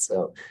did.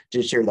 So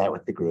just share that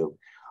with the group.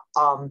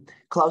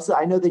 Klaus,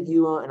 I know that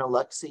you and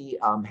Alexei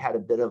had a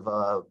bit of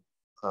a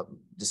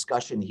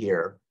discussion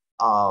here.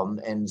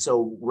 And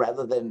so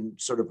rather than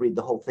sort of read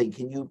the whole thing,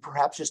 can you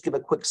perhaps just give a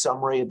quick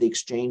summary of the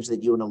exchange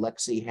that you and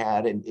Alexei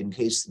had in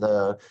case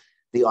the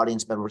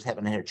audience members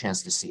haven't had a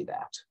chance to see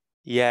that?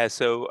 Yeah,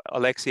 so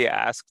Alexei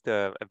asked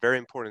a very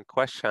important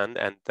question,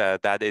 and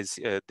that is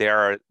there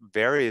are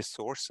various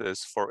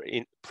sources for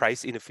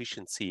price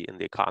inefficiency in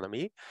the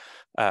economy.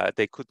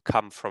 They could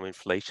come from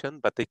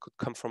inflation, but they could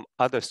come from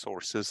other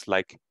sources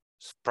like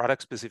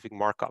product-specific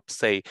markups.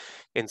 Say,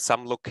 in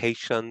some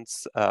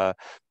locations,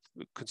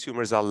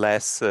 consumers are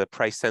less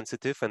price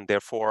sensitive, and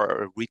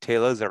therefore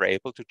retailers are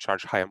able to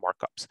charge higher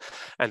markups.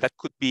 And that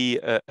could be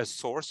a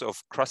source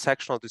of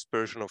cross-sectional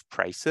dispersion of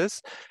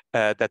prices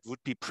that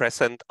would be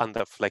present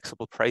under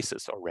flexible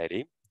prices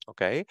already.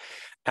 Okay,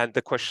 and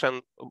the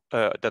question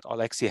that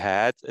Alexei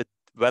had,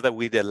 whether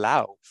we'd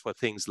allow for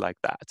things like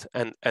that.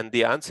 And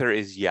the answer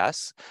is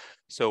yes.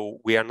 So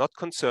we are not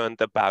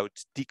concerned about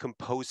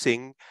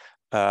decomposing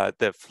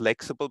the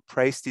flexible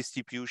price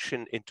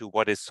distribution into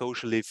what is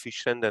socially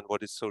efficient and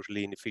what is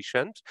socially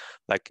inefficient,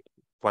 like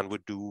one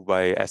would do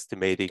by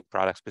estimating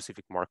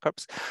product-specific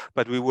markups.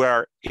 But we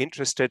were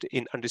interested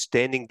in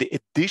understanding the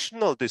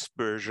additional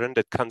dispersion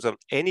that comes on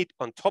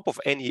top of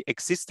any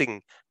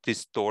existing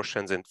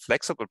distortions in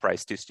flexible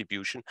price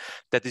distribution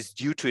that is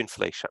due to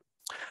inflation.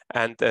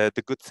 And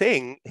the good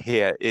thing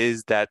here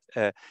is that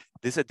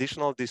this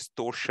additional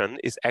distortion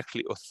is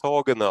actually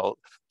orthogonal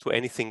to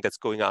anything that's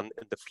going on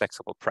in the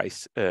flexible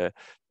price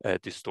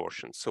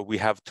distortion. So we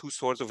have two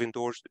sorts of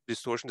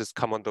distortions that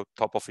come on the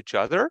top of each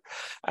other,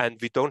 and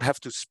we don't have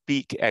to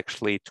speak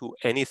actually to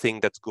anything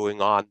that's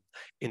going on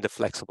in the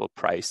flexible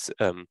price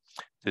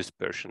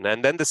dispersion.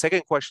 And then the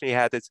second question he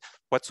had is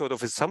what sort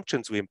of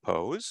assumptions we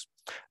impose.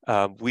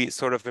 We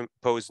sort of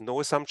impose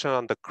no assumption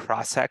on the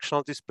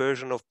cross-sectional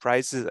dispersion of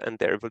prices and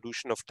their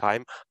evolution of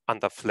time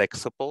under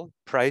flexible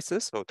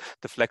prices. So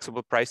the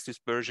flexible price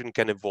dispersion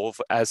can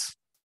evolve as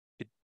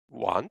it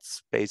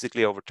wants,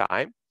 basically over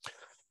time.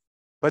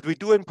 But we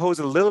do impose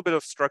a little bit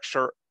of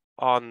structure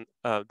on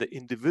the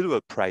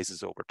individual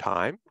prices over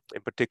time.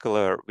 In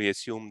particular, we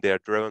assume they're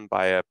driven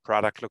by a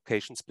product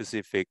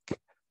location-specific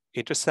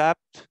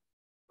intercept,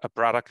 a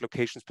product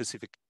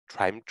location-specific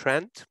time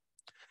trend,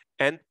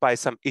 and by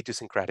some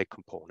idiosyncratic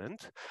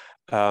component.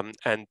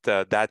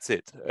 That's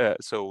it.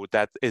 So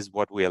that is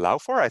what we allow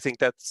for. I think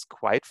that's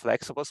quite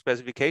flexible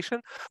specification,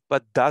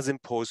 but does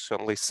impose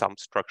certainly some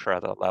structure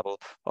at a level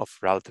of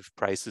relative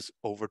prices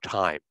over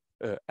time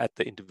at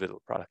the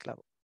individual product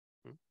level.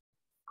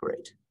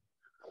 Great.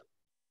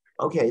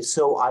 Okay,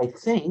 so I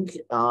think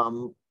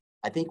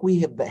we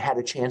have had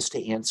a chance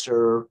to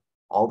answer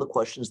all the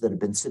questions that have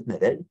been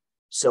submitted.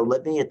 So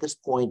let me at this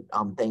point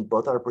thank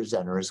both our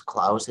presenters,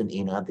 Klaus and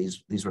Ina.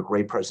 These were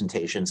great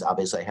presentations.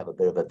 Obviously, I have a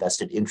bit of a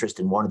vested interest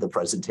in one of the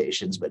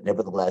presentations, but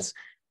nevertheless,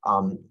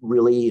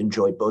 really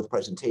enjoyed both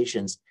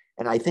presentations.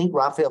 And I think,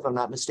 Raphael, if I'm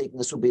not mistaken,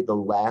 this will be the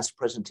last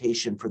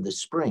presentation for the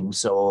spring.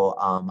 So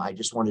I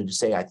just wanted to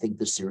say I think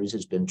this series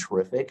has been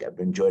terrific. I've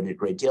enjoyed it a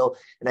great deal.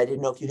 And I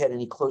didn't know if you had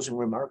any closing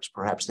remarks,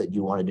 perhaps, that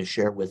you wanted to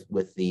share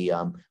with the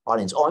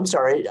audience. Oh, I'm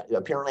sorry.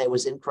 Apparently, I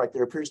was incorrect.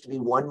 There appears to be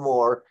one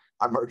more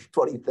on March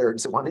 23rd.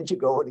 So why don't you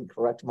go and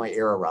correct my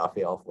error,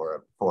 Raphael,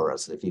 for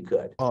us, if you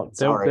could. Oh,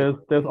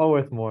 there's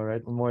always more,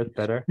 right? More is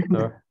better.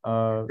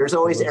 So there's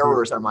always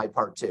errors on my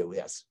part too.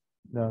 Yes.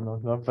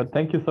 No. But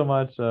thank you so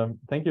much.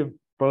 Thank you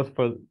both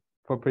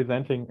for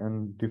presenting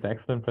and these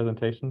excellent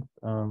presentations.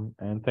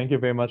 And thank you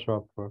very much,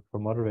 Rob, for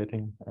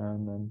moderating.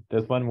 And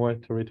there's one more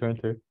to return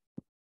to.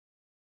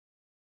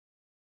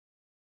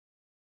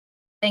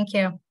 Thank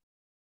you.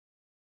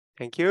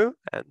 Thank you.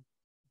 And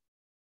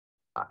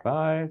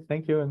bye.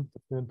 Thank you,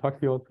 and talk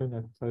to you all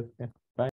soon.